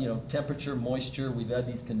that are, temperature, moisture, we've had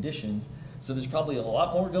these conditions. So there's probably a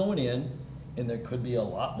lot more going in, and there could be a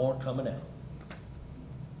lot more coming out.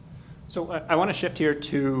 So I want to shift here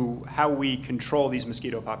to how we control these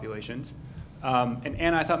mosquito populations. And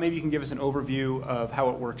Anna, I thought maybe you can give us an overview of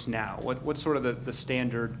how it works now. What's sort of the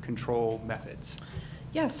standard control methods?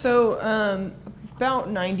 Yeah, so about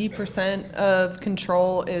 90% of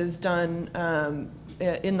control is done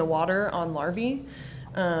in the water on larvae.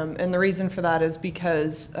 And the reason for that is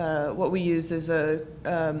because what we use is a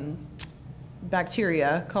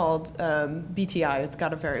bacteria called BTI. It's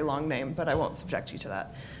got a very long name, but I won't subject you to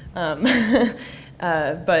that.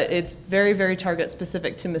 But it's very, very target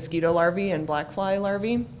specific to mosquito larvae and black fly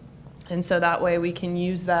larvae. And so that way we can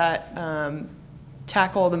use that,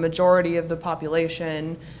 tackle the majority of the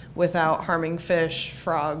population without harming fish,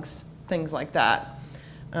 frogs, things like that.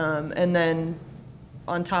 And then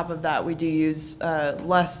on top of that, we do use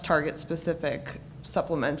less target specific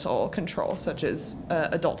supplemental control, such as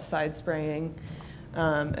adulticide spraying,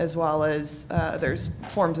 as well as there's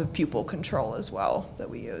forms of pupal control as well that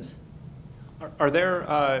we use. Are there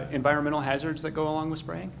environmental hazards that go along with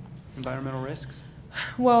spraying? Environmental risks?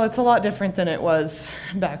 Well, it's a lot different than it was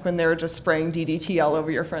back when they were just spraying DDT all over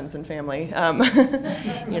your friends and family.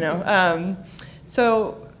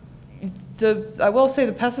 So I will say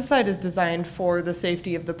the pesticide is designed for the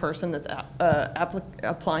safety of the person that's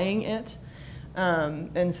applying it.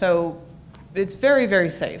 And so it's very,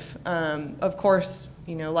 very safe. Of course,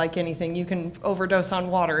 like anything, you can overdose on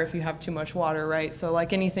water if you have too much water, right? So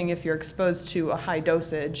like anything, if you're exposed to a high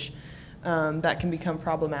dosage, that can become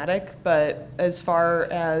problematic. But as far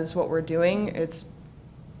as what we're doing, it's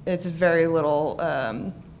very little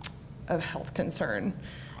of health concern,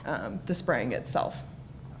 the spraying itself.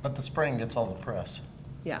 But the spraying gets all the press.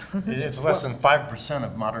 Yeah. It's less than 5%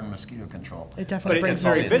 of modern mosquito control. It But definitely it's brings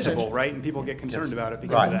very all the attention. visible, right? And people get concerned Yes. about it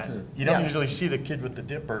because of Right. that. You don't Yeah. usually see the kid with the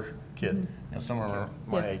dipper kid, you know, somewhere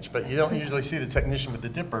my Yeah. age, but you don't usually see the technician with the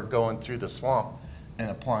dipper going through the swamp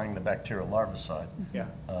and applying the bacterial larvicide. Yeah.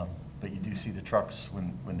 But you do see the trucks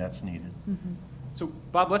when that's needed. So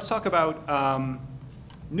Bob, let's talk about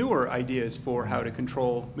newer ideas for how to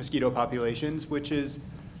control mosquito populations, which is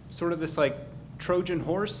sort of this like Trojan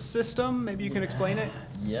horse system. Maybe you can explain it?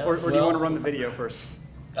 Yeah, Or do you well- want to run the video first?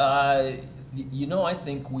 You know, I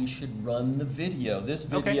think we should run the video. This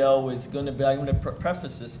Okay. video is going to be, I'm going to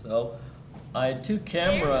preface this though. I had 2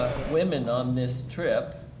 camera women on this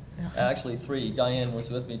trip. Actually 3. Diane was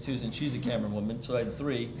with me too, and she's a camera woman, so I had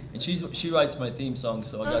 3. And she writes my theme song,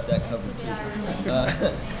 so I got that covered too.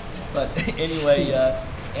 But anyway,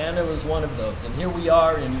 Anna was one of those. And here we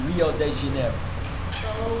are in Rio de Janeiro.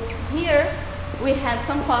 So here we have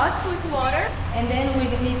some pots with water, and then we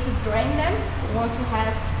need to drain them. Once we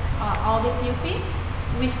have all the pupae,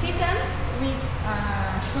 we feed them with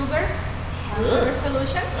sugar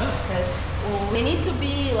solution, because we need to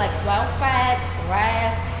be like well-fed,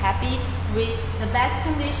 rest, happy, with the best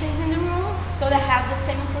conditions in the room, so they have the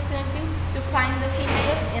same opportunity to find the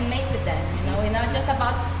females and mate with them. You know, it's not just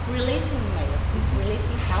about releasing males; it's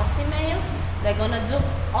releasing healthy males. They're gonna do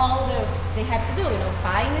all they have to do. You know,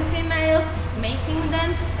 finding females, mating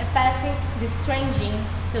them, and passing the strain gene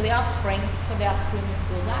to the offspring, so the offspring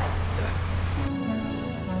will die.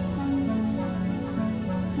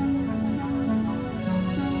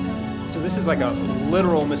 So this is like a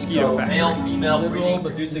literal mosquito So factory. male, female Literal breeding,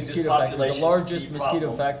 producing this mosquito factory, population. the largest key mosquito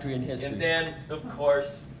problem. factory in history. And then, of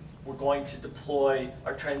course, we're going to deploy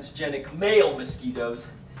our transgenic male mosquitoes.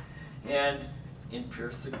 And in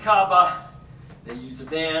Piracicaba, they use a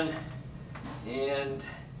van, and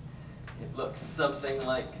it looks something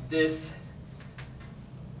like this.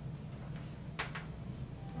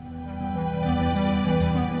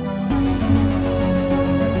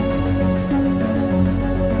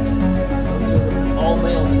 Those are all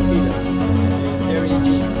male mosquitoes. They carry a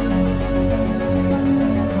gene.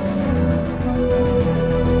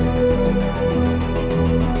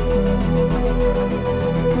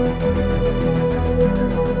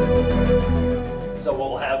 So what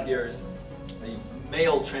we'll have here is the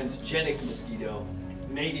male transgenic mosquito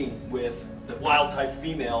mating with the wild type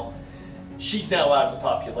female. She's now out of the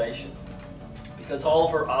population because all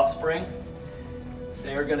of her offspring,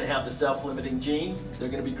 they're going to have the self-limiting gene. They're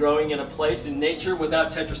going to be growing in a place in nature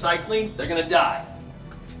without tetracycline. They're going to die.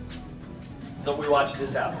 So we watch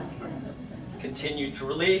this happen. Continue to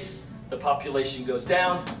release. The population goes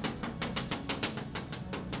down.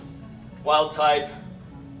 Wild type,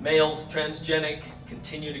 males, transgenic,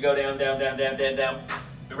 continue to go down, down, down, down, down, down.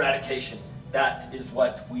 Eradication. That is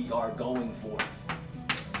what we are going for.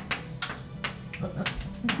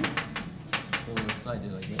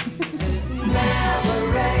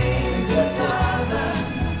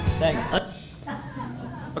 Thanks.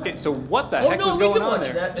 Okay, so what the Oh heck no, was we going can on watch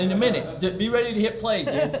there? that in a minute. Be ready to hit play,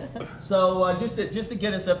 dude. So just to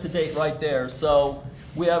get us up to date right there. So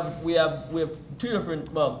we have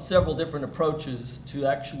several different approaches to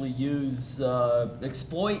actually use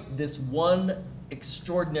exploit this one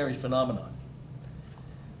extraordinary phenomenon.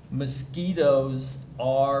 Mosquitoes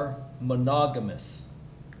are monogamous.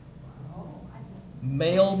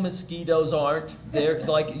 Male mosquitoes aren't. They're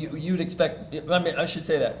like you'd expect. I mean, I should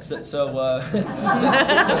say that.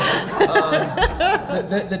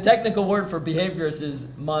 The technical word for behaviorist is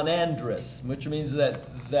monandrous, which means that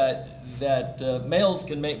males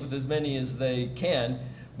can mate with as many as they can,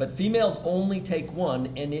 but females only take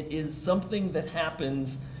one, and it is something that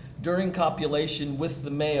happens during copulation with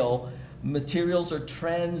the male. Materials are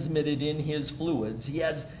transmitted in his fluids. He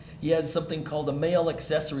has something called a male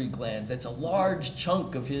accessory gland. That's a large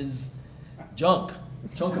chunk of his junk.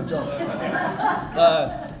 Chunk of junk.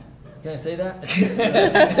 Can I say that?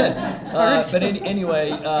 But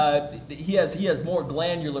anyway, he has more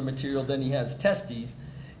glandular material than he has testes.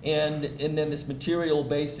 And then this material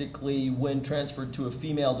basically, when transferred to a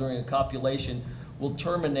female during a copulation, will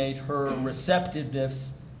terminate her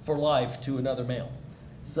receptiveness for life to another male.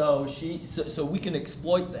 So we can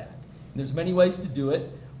exploit that. And there's many ways to do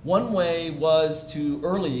it. One way was to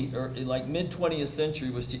like mid-20th century,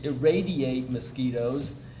 was to irradiate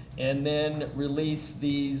mosquitoes and then release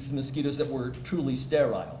these mosquitoes that were truly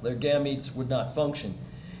sterile. Their gametes would not function.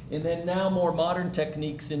 And then now more modern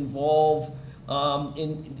techniques involve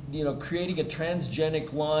creating a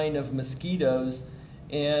transgenic line of mosquitoes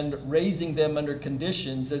and raising them under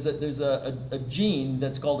conditions. There's a gene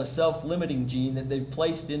that's called a self-limiting gene that they've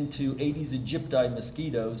placed into Aedes aegypti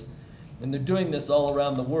mosquitoes. And they're doing this all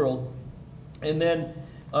around the world. And then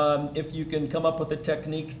if you can come up with a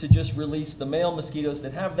technique to just release the male mosquitoes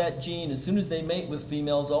that have that gene, as soon as they mate with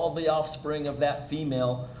females, all the offspring of that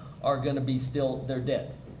female are going to be still, they're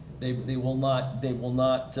dead. They will not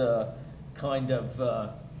kind of,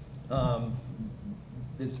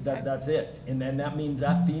 that's it. And then that means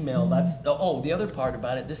that female, oh, the other part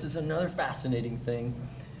about it, this is another fascinating thing.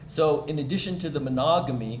 So in addition to the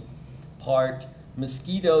monogamy part,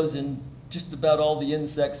 mosquitoes and just about all the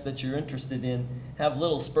insects that you're interested in have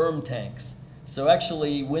little sperm tanks. So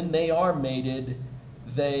actually, when they are mated,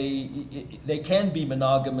 they can be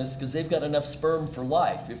monogamous because they've got enough sperm for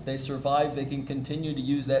life. If they survive, they can continue to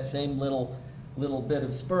use that same little bit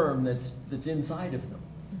of sperm that's inside of them.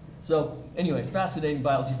 So anyway, fascinating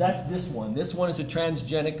biology. That's this one. This one is a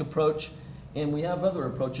transgenic approach, and we have other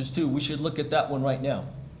approaches too. We should look at that one right now.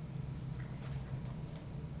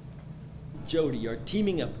 Jody are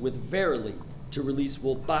teaming up with Verily to release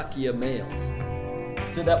Wolbachia males.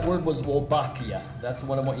 So that word was Wolbachia. That's the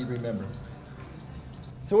one I want you to remember.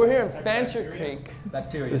 So we're here in Fancher Creek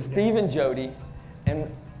Bacteria. with Steve and Jody,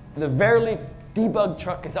 and the Verily debug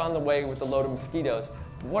truck is on the way with a load of mosquitoes.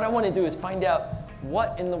 What I want to do is find out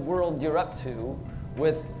what in the world you're up to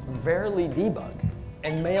with Verily debug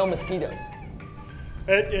and male mosquitoes.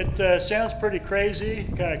 It sounds pretty crazy,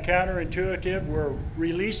 kind of counterintuitive. We're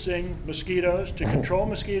releasing mosquitoes to control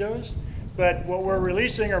mosquitoes, but what we're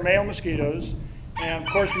releasing are male mosquitoes. And of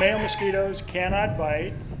course, male mosquitoes cannot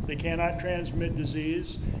bite, they cannot transmit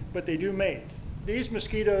disease, but they do mate. These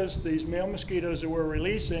mosquitoes, these male mosquitoes that we're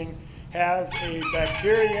releasing, have a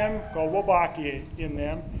bacterium called Wolbachia in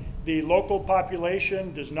them. The local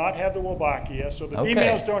population does not have the Wolbachia, so the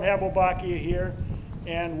females don't have Wolbachia here.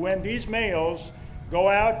 And when these males go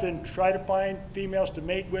out and try to find females to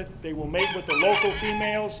mate with, they will mate with the local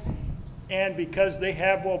females, and because they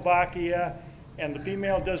have Wolbachia and the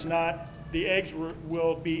female does not, the eggs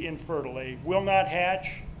will be infertile. They will not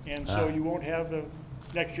hatch, and so you won't have the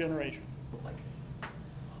next generation.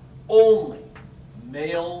 Only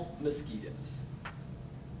male mosquitoes.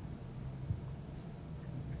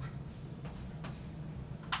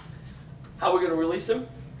 How are we going to release them?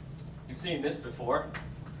 You've seen this before.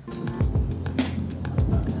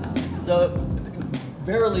 So,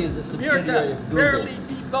 Verily is a subsidiary of Google. Verily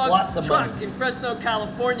Lots debug of truck money. in Fresno,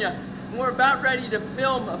 California. And we're about ready to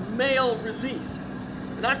film a male release.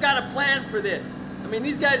 And I've got a plan for this. I mean,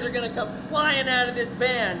 these guys are going to come flying out of this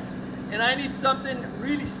van, and I need something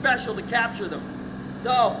really special to capture them.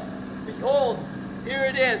 So, behold, here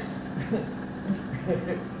it is.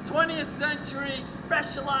 20th century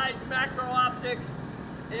specialized macro optics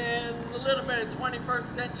and a little bit of 21st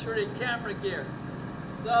century camera gear.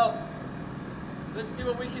 So, let's see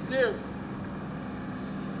what we can do.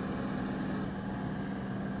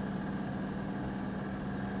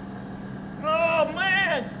 Oh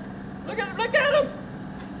man! Look at him! Look at him!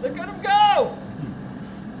 Look at him go!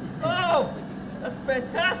 Oh, that's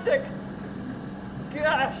fantastic!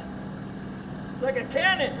 Gosh, it's like a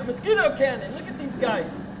cannon, a mosquito cannon. Look at these guys.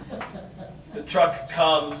 The truck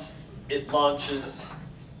comes, it launches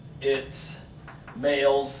its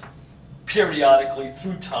males periodically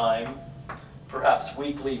through time, perhaps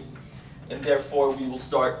weekly, and therefore we will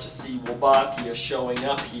start to see Wolbachia showing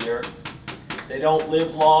up here. They don't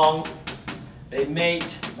live long. They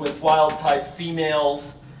mate with wild-type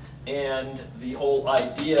females, and the whole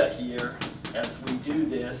idea here, as we do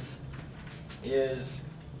this, is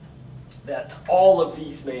that all of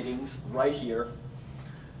these matings right here,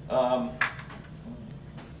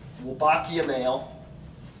 Wolbachia male,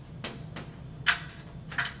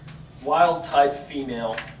 wild-type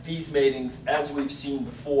female, these matings, as we've seen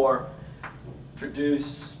before,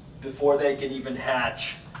 produce, before they can even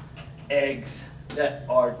hatch, eggs that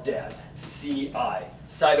are dead. CI,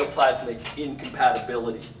 cytoplasmic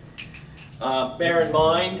incompatibility. Bear in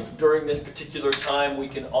mind, during this particular time, we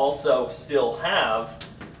can also still have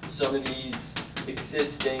some of these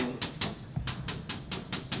existing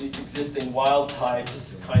wild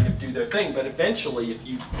types kind of do their thing, but eventually, if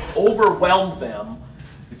you overwhelm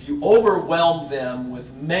them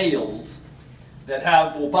with males that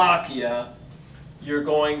have Wolbachia, you're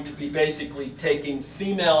going to be basically taking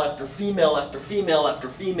female after female after female after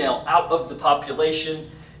female out of the population,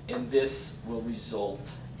 and this will result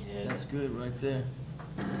in... That's good right there.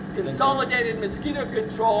 Consolidated Mosquito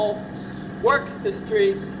Control works the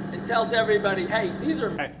streets and tells everybody, hey, these are...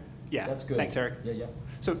 Right. Yeah, That's good. Thanks, Eric. Yeah.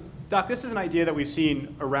 So, Doc, this is an idea that we've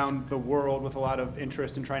seen around the world with a lot of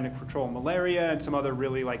interest in trying to control malaria and some other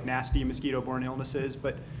really nasty mosquito-borne illnesses,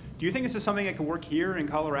 but do you think this is something that could work here in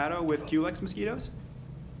Colorado with Culex mosquitoes?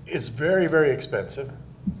 It's very, very expensive.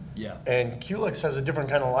 Yeah. And Culex has a different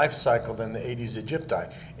kind of life cycle than the Aedes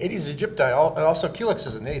aegypti. Aedes aegypti, and also Culex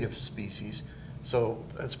is a native species. So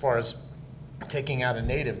as far as taking out a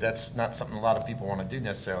native, that's not something a lot of people want to do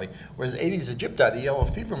necessarily. Whereas Aedes aegypti, the yellow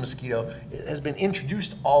fever mosquito, has been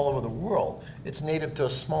introduced all over the world. It's native to a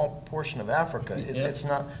small portion of Africa. It's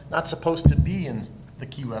not supposed to be in the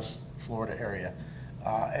Key West, Florida area.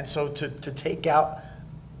 And so to take out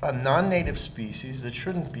a non-native species that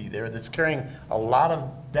shouldn't be there, that's carrying a lot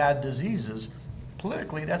of bad diseases,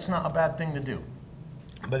 politically, that's not a bad thing to do.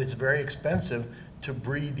 But it's very expensive to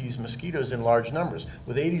breed these mosquitoes in large numbers.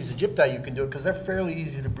 With Aedes aegypti, you can do it because they're fairly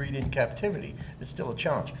easy to breed in captivity. It's still a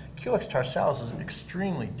challenge. Culex tarsalis is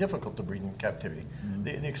extremely difficult to breed in captivity.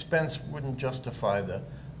 The expense wouldn't justify the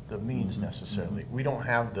means necessarily. We don't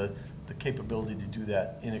have the capability to do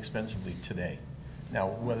that inexpensively today. Now,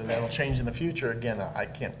 whether that'll change in the future, again, I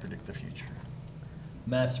can't predict the future.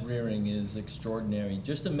 Mass rearing is extraordinary.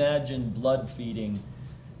 Just imagine blood feeding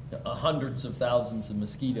hundreds of thousands of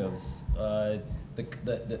mosquitoes.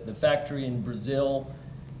 The factory in Brazil,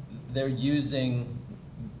 they're using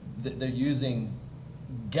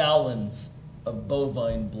gallons of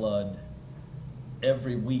bovine blood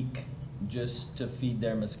every week just to feed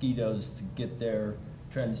their mosquitoes to get their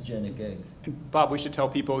transgenic eggs. And Bob, we should tell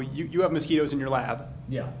people, you have mosquitoes in your lab.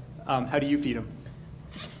 Yeah. How do you feed them?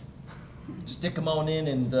 Stick them on in,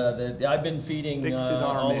 and I've been feeding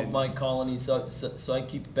all of my colonies. So I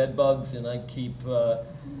keep bed bugs, and I keep I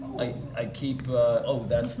keep. Oh,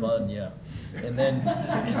 that's fun, yeah.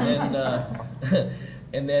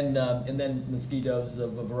 And then mosquitoes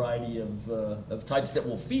of a variety of types that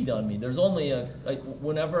will feed on me. There's only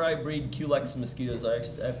whenever I breed Culex mosquitoes, I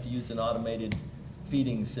actually have to use an automated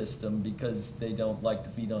feeding system because they don't like to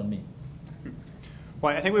feed on me.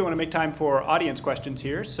 Well, I think we want to make time for audience questions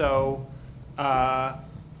here. So I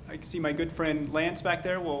can see my good friend Lance back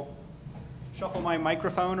there. We'll shuffle my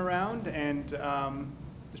microphone around and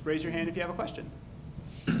just raise your hand if you have a question.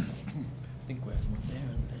 I think we have one there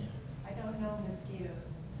and there. I don't know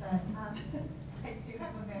mosquitoes, but I do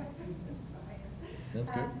have a master's in science.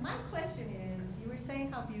 That's good. My question is, you were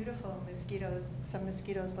saying how beautiful some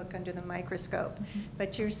mosquitoes look under the microscope,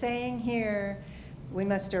 but you're saying here we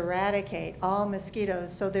must eradicate all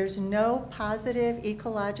mosquitoes, so there's no positive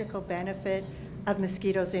ecological benefit of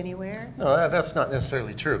mosquitoes anywhere? No, that's not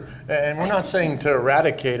necessarily true. And we're not saying to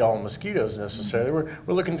eradicate all mosquitoes necessarily.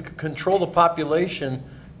 We're looking to control the population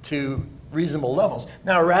to reasonable levels.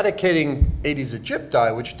 Now, eradicating Aedes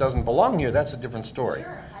aegypti, which doesn't belong here, that's a different story.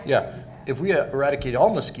 Sure, yeah. If we eradicate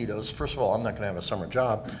all mosquitoes, first of all, I'm not going to have a summer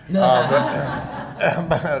job.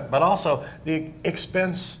 But also, the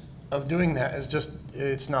expense of doing that is just,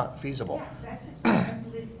 it's not feasible. Yeah, that's just what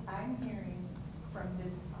I'm hearing from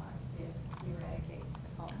this talk is eradicate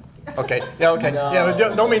all mosquitoes. Okay, yeah, okay. No. Yeah, but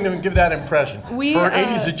don't mean to give that impression. We, For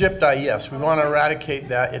Aedes aegypti, yes, we want to eradicate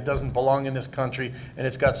that. It doesn't belong in this country, and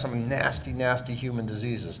it's got some nasty, nasty human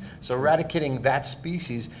diseases. So eradicating that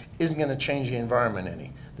species isn't going to change the environment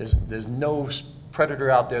any. There's no predator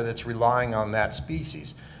out there that's relying on that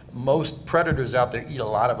species. Most predators out there eat a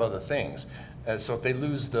lot of other things. So if they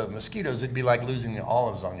lose the mosquitoes, it'd be like losing the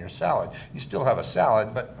olives on your salad. You still have a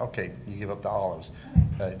salad, but okay, you give up the olives.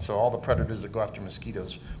 So all the predators that go after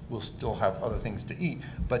mosquitoes will still have other things to eat.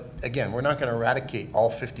 But again, we're not going to eradicate all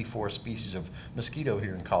 54 species of mosquito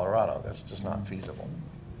here in Colorado. That's just not feasible.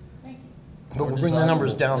 Thank you. But we'll bring the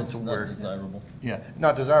numbers down It's to not where... desirable. Yeah,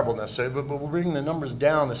 not desirable necessarily, but we're bringing the numbers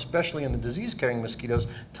down, especially in the disease-carrying mosquitoes,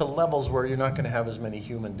 to levels where you're not going to have as many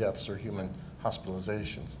human deaths or human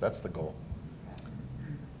hospitalizations. That's the goal.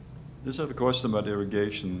 Just have a question about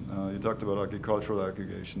irrigation. You talked about agricultural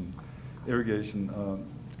irrigation. The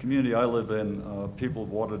community I live in, people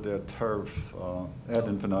water their turf ad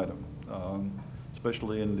infinitum,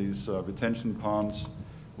 especially in these retention ponds.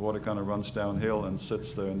 Water kind of runs downhill and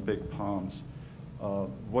sits there in big ponds.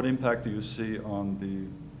 What impact do you see on the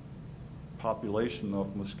population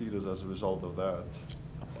of mosquitoes as a result of that?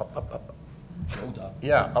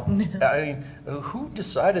 Yeah, I mean, who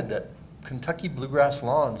decided that Kentucky bluegrass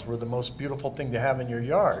lawns were the most beautiful thing to have in your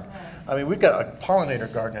yard? I mean, we've got a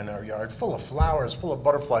pollinator garden in our yard full of flowers, full of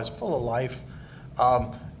butterflies, full of life.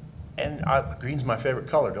 And green's my favorite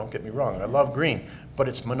color, don't get me wrong. I love green, but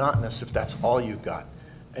it's monotonous if that's all you've got.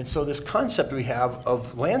 And so this concept we have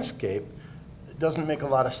of landscape doesn't make a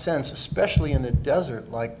lot of sense, especially in the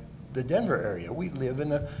desert like the Denver area. We live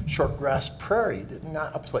in a short grass prairie,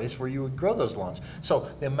 not a place where you would grow those lawns. So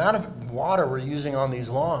the amount of water we're using on these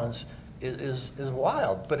lawns is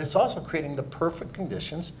wild, but it's also creating the perfect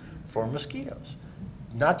conditions for mosquitoes.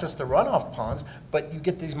 Not just the runoff ponds, but you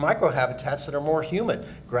get these microhabitats that are more humid.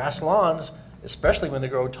 Grass lawns especially when they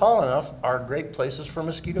grow tall enough, are great places for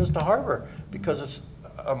mosquitoes to harbor because it's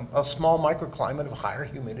a small microclimate of higher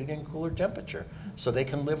humidity and cooler temperature. So they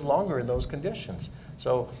can live longer in those conditions.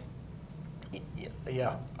 So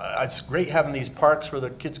yeah, it's great having these parks where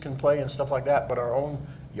the kids can play and stuff like that, but our own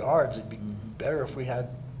yards, it'd be better if we had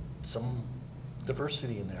some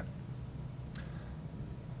diversity in there.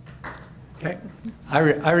 Okay.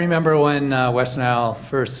 I remember when West Nile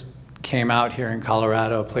first came out here in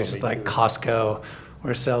Colorado, places like Costco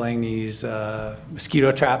were selling these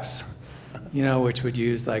mosquito traps, you know, which would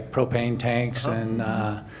use like propane tanks and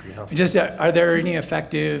just, are there any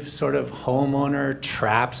effective sort of homeowner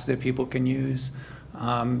traps that people can use?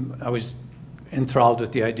 I was enthralled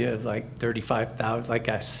with the idea of like 35,000, like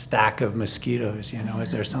a stack of mosquitoes, you know.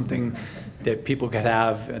 Is there something that people could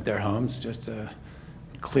have at their homes just to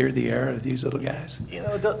clear the air of these little guys? You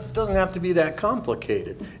know, it doesn't have to be that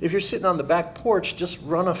complicated. If you're sitting on the back porch, just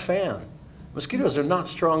run a fan. Mosquitoes are not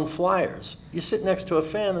strong flyers. You sit next to a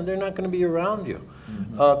fan and they're not going to be around you.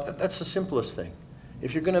 That's the simplest thing.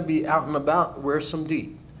 If you're going to be out and about, wear some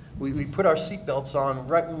DEET. We put our seatbelts on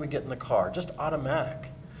right when we get in the car, just automatic.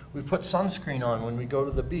 We put sunscreen on when we go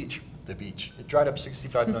to the beach. It dried up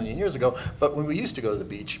 65 million years ago, but when we used to go to the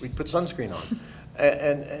beach, we'd put sunscreen on.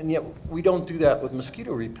 And yet we don't do that with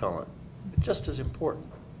mosquito repellent. It's just as important.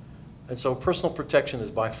 And so personal protection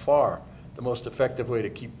is by far the most effective way to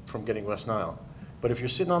keep from getting West Nile. But if you're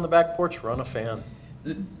sitting on the back porch, run a fan.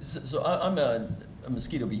 So I'm a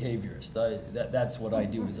mosquito behaviorist. That's what I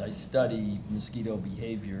do, is I study mosquito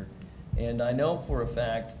behavior. And I know for a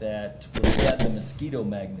fact that when we had the mosquito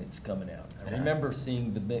magnets coming out, I remember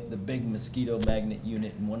seeing the big mosquito magnet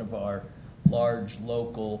unit in one of our large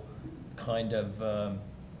local kind of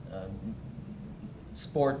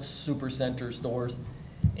sports supercenter stores.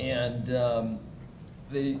 And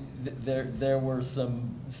there were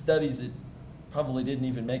some studies that probably didn't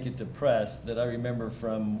even make it to press that I remember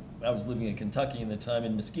from, I was living in Kentucky at the time,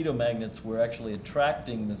 and mosquito magnets were actually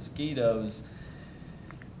attracting mosquitoes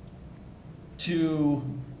to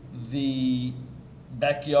the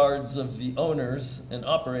backyards of the owners and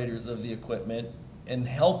operators of the equipment and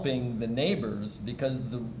helping the neighbors, because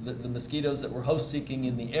the mosquitoes that were host seeking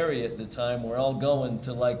in the area at the time were all going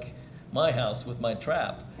to like my house with my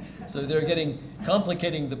trap. So they're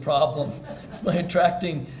complicating the problem by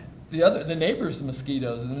attracting the neighbors'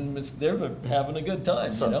 mosquitoes, and they're having a good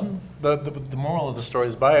time, So you know? the moral of the story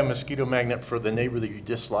is buy a mosquito magnet for the neighbor that you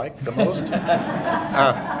dislike the most.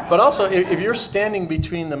 But also, if you're standing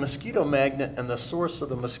between the mosquito magnet and the source of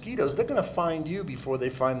the mosquitoes, they're going to find you before they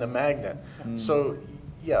find the magnet. So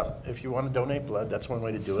yeah, if you want to donate blood, that's one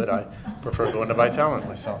way to do it. I prefer going to Vitalant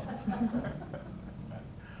myself.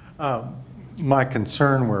 My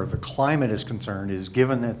concern where the climate is concerned is,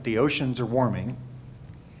 given that the oceans are warming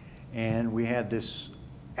and we had this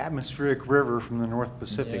atmospheric river from the North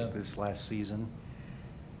Pacific this last season,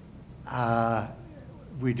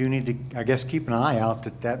 we do need to, I guess, keep an eye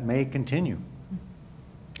out that may continue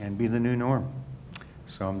and be the new norm.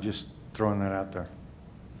 So I'm just throwing that out there.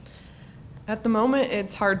 At the moment,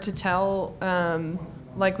 it's hard to tell,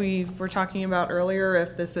 like we were talking about earlier,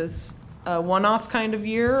 if this is a one-off kind of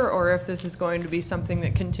year or if this is going to be something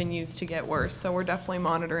that continues to get worse. So we're definitely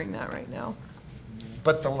monitoring that right now.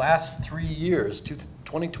 But the last 3 years,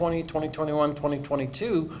 2020, 2021,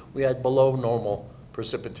 2022, we had below normal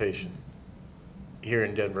precipitation here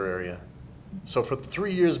in Denver area. So for the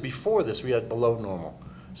 3 years before this, we had below normal.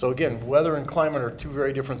 So again, weather and climate are two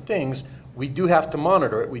very different things. We do have to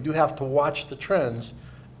monitor it. We do have to watch the trends,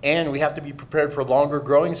 and we have to be prepared for longer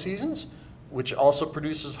growing seasons, which also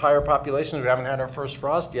produces higher populations. We haven't had our first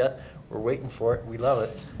frost yet. We're waiting for it. We love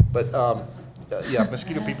it. But yeah,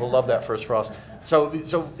 mosquito people love that first frost. So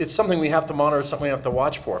it's something we have to monitor, something we have to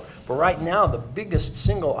watch for. But right now, the biggest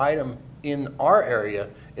single item in our area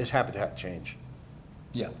is habitat change.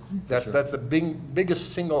 Yeah, That's the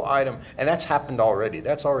biggest single item, and that's happened already.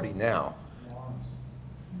 That's already now.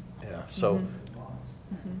 Yeah, so,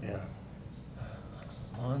 yeah.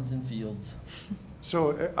 Lawns and fields.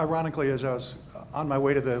 So ironically, as I was on my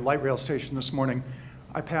way to the light rail station this morning,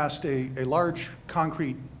 I passed a large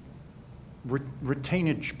concrete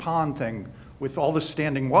retainage pond thing with all this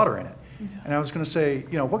standing water in it. And I was going to say,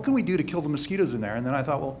 you know, what can we do to kill the mosquitoes in there? And then I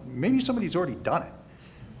thought, well, maybe somebody's already done it.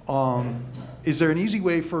 Is there an easy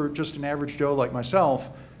way for just an average Joe like myself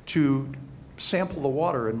to sample the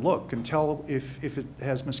water and look and tell if it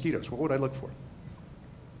has mosquitoes? What would I look for?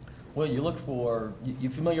 Well, you look for, you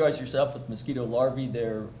familiarize yourself with mosquito larvae.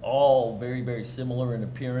 They're all very, very similar in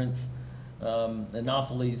appearance.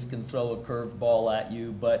 Anopheles can throw a curveball at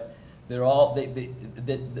you, but They're all,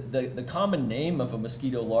 the common name of a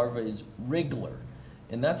mosquito larva is wriggler.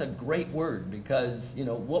 And that's a great word because, you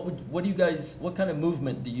know, what kind of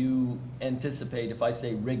movement do you anticipate if I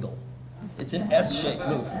say wriggle? It's an S-shaped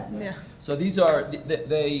movement. Yeah. So these are,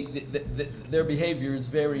 their behavior is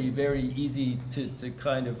very, very easy to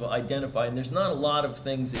kind of identify. And there's not a lot of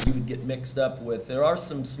things that you would get mixed up with. There are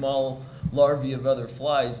some small larvae of other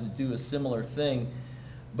flies that do a similar thing.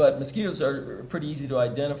 But mosquitoes are pretty easy to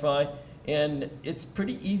identify. And it's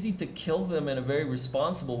pretty easy to kill them in a very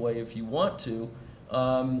responsible way if you want to.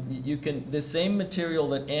 You can, the same material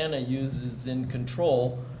that Anna uses in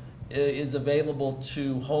control is available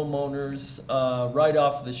to homeowners right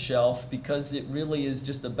off the shelf because it really is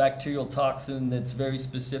just a bacterial toxin that's very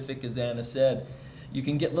specific, as Anna said. You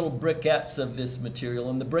can get little briquettes of this material,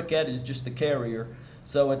 and the briquette is just the carrier.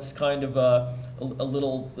 So it's kind of a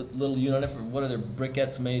little unit. What are their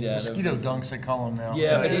briquettes made out of? Mosquito dunks, they call them now.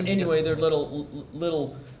 Yeah, but anyway, they're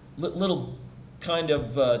little kind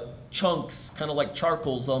of chunks, kind of like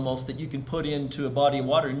charcoals almost, that you can put into a body of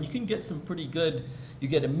water, and you can get some pretty good. You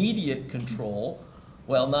get immediate control.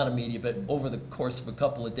 Well, not immediate, but over the course of a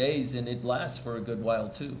couple of days, and it lasts for a good while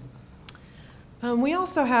too. We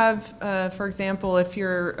also have, for example, if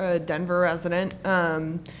you're a Denver resident,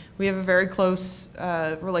 we have a very close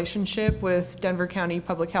relationship with Denver County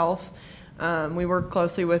Public Health. We work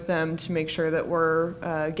closely with them to make sure that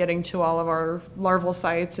we're getting to all of our larval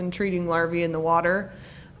sites and treating larvae in the water.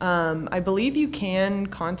 I believe you can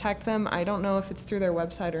contact them. I don't know if it's through their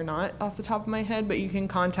website or not off the top of my head, but you can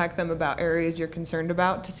contact them about areas you're concerned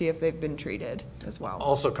about to see if they've been treated as well.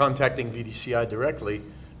 Also contacting VDCI directly,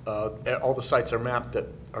 all the sites are mapped that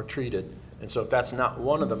are treated. And so if that's not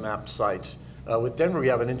one of the mapped sites, with Denver we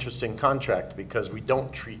have an interesting contract because we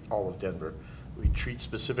don't treat all of Denver. We treat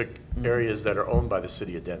specific areas that are owned by the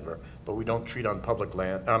city of Denver, but we don't treat on public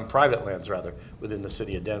land, private lands rather, within the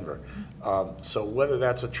city of Denver. So whether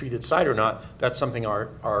that's a treated site or not, that's something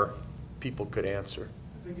our people could answer.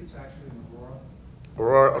 I think it's actually in Aurora.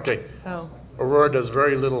 Aurora, okay. Oh. Aurora does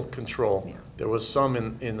very little control. Yeah. There was some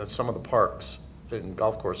in some of the parks, in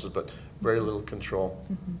golf courses, but very little control.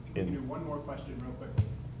 We can do one more question real quick.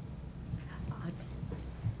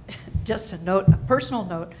 Just a note, a personal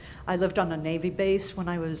note, I lived on a Navy base when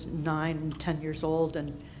I was 9 and 10 years old,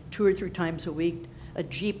 and 2 or 3 times a week a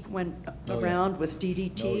Jeep went around with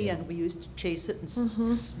DDT, and we used to chase it and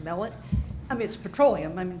smell it. I mean, it's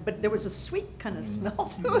petroleum, but there was a sweet kind of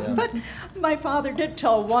smell to it. But my father did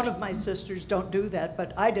tell one of my sisters, don't do that,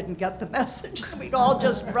 but I didn't get the message. We'd all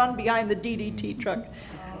just run behind the DDT truck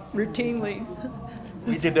routinely.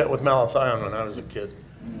 We did that with malathion when I was a kid.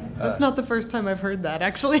 That's not the first time I've heard that,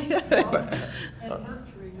 actually. And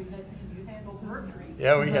mercury, you handled mercury.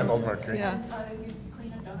 Yeah, we handled mercury. Yeah. You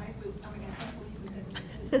clean a dye, I can't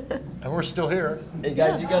believe it. And we're still here. Hey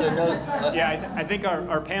guys, you got to know. Yeah, I think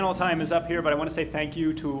our panel time is up here, but I want to say thank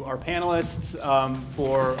you to our panelists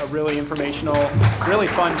for a really informational, really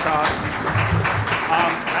fun talk.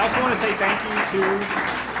 I also want to say thank you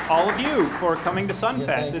to all of you for coming to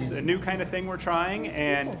Sunfest. It's a new kind of thing we're trying,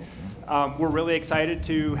 and we're really excited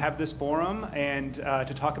to have this forum and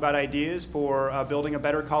to talk about ideas for building a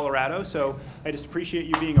better Colorado. So I just appreciate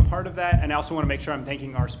you being a part of that, and I also want to make sure I'm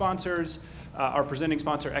thanking our sponsors, our presenting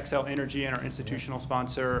sponsor, XL Energy, and our institutional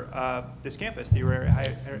sponsor, this campus, the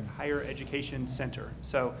Higher Education Center.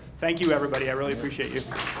 So thank you, everybody. I really appreciate you.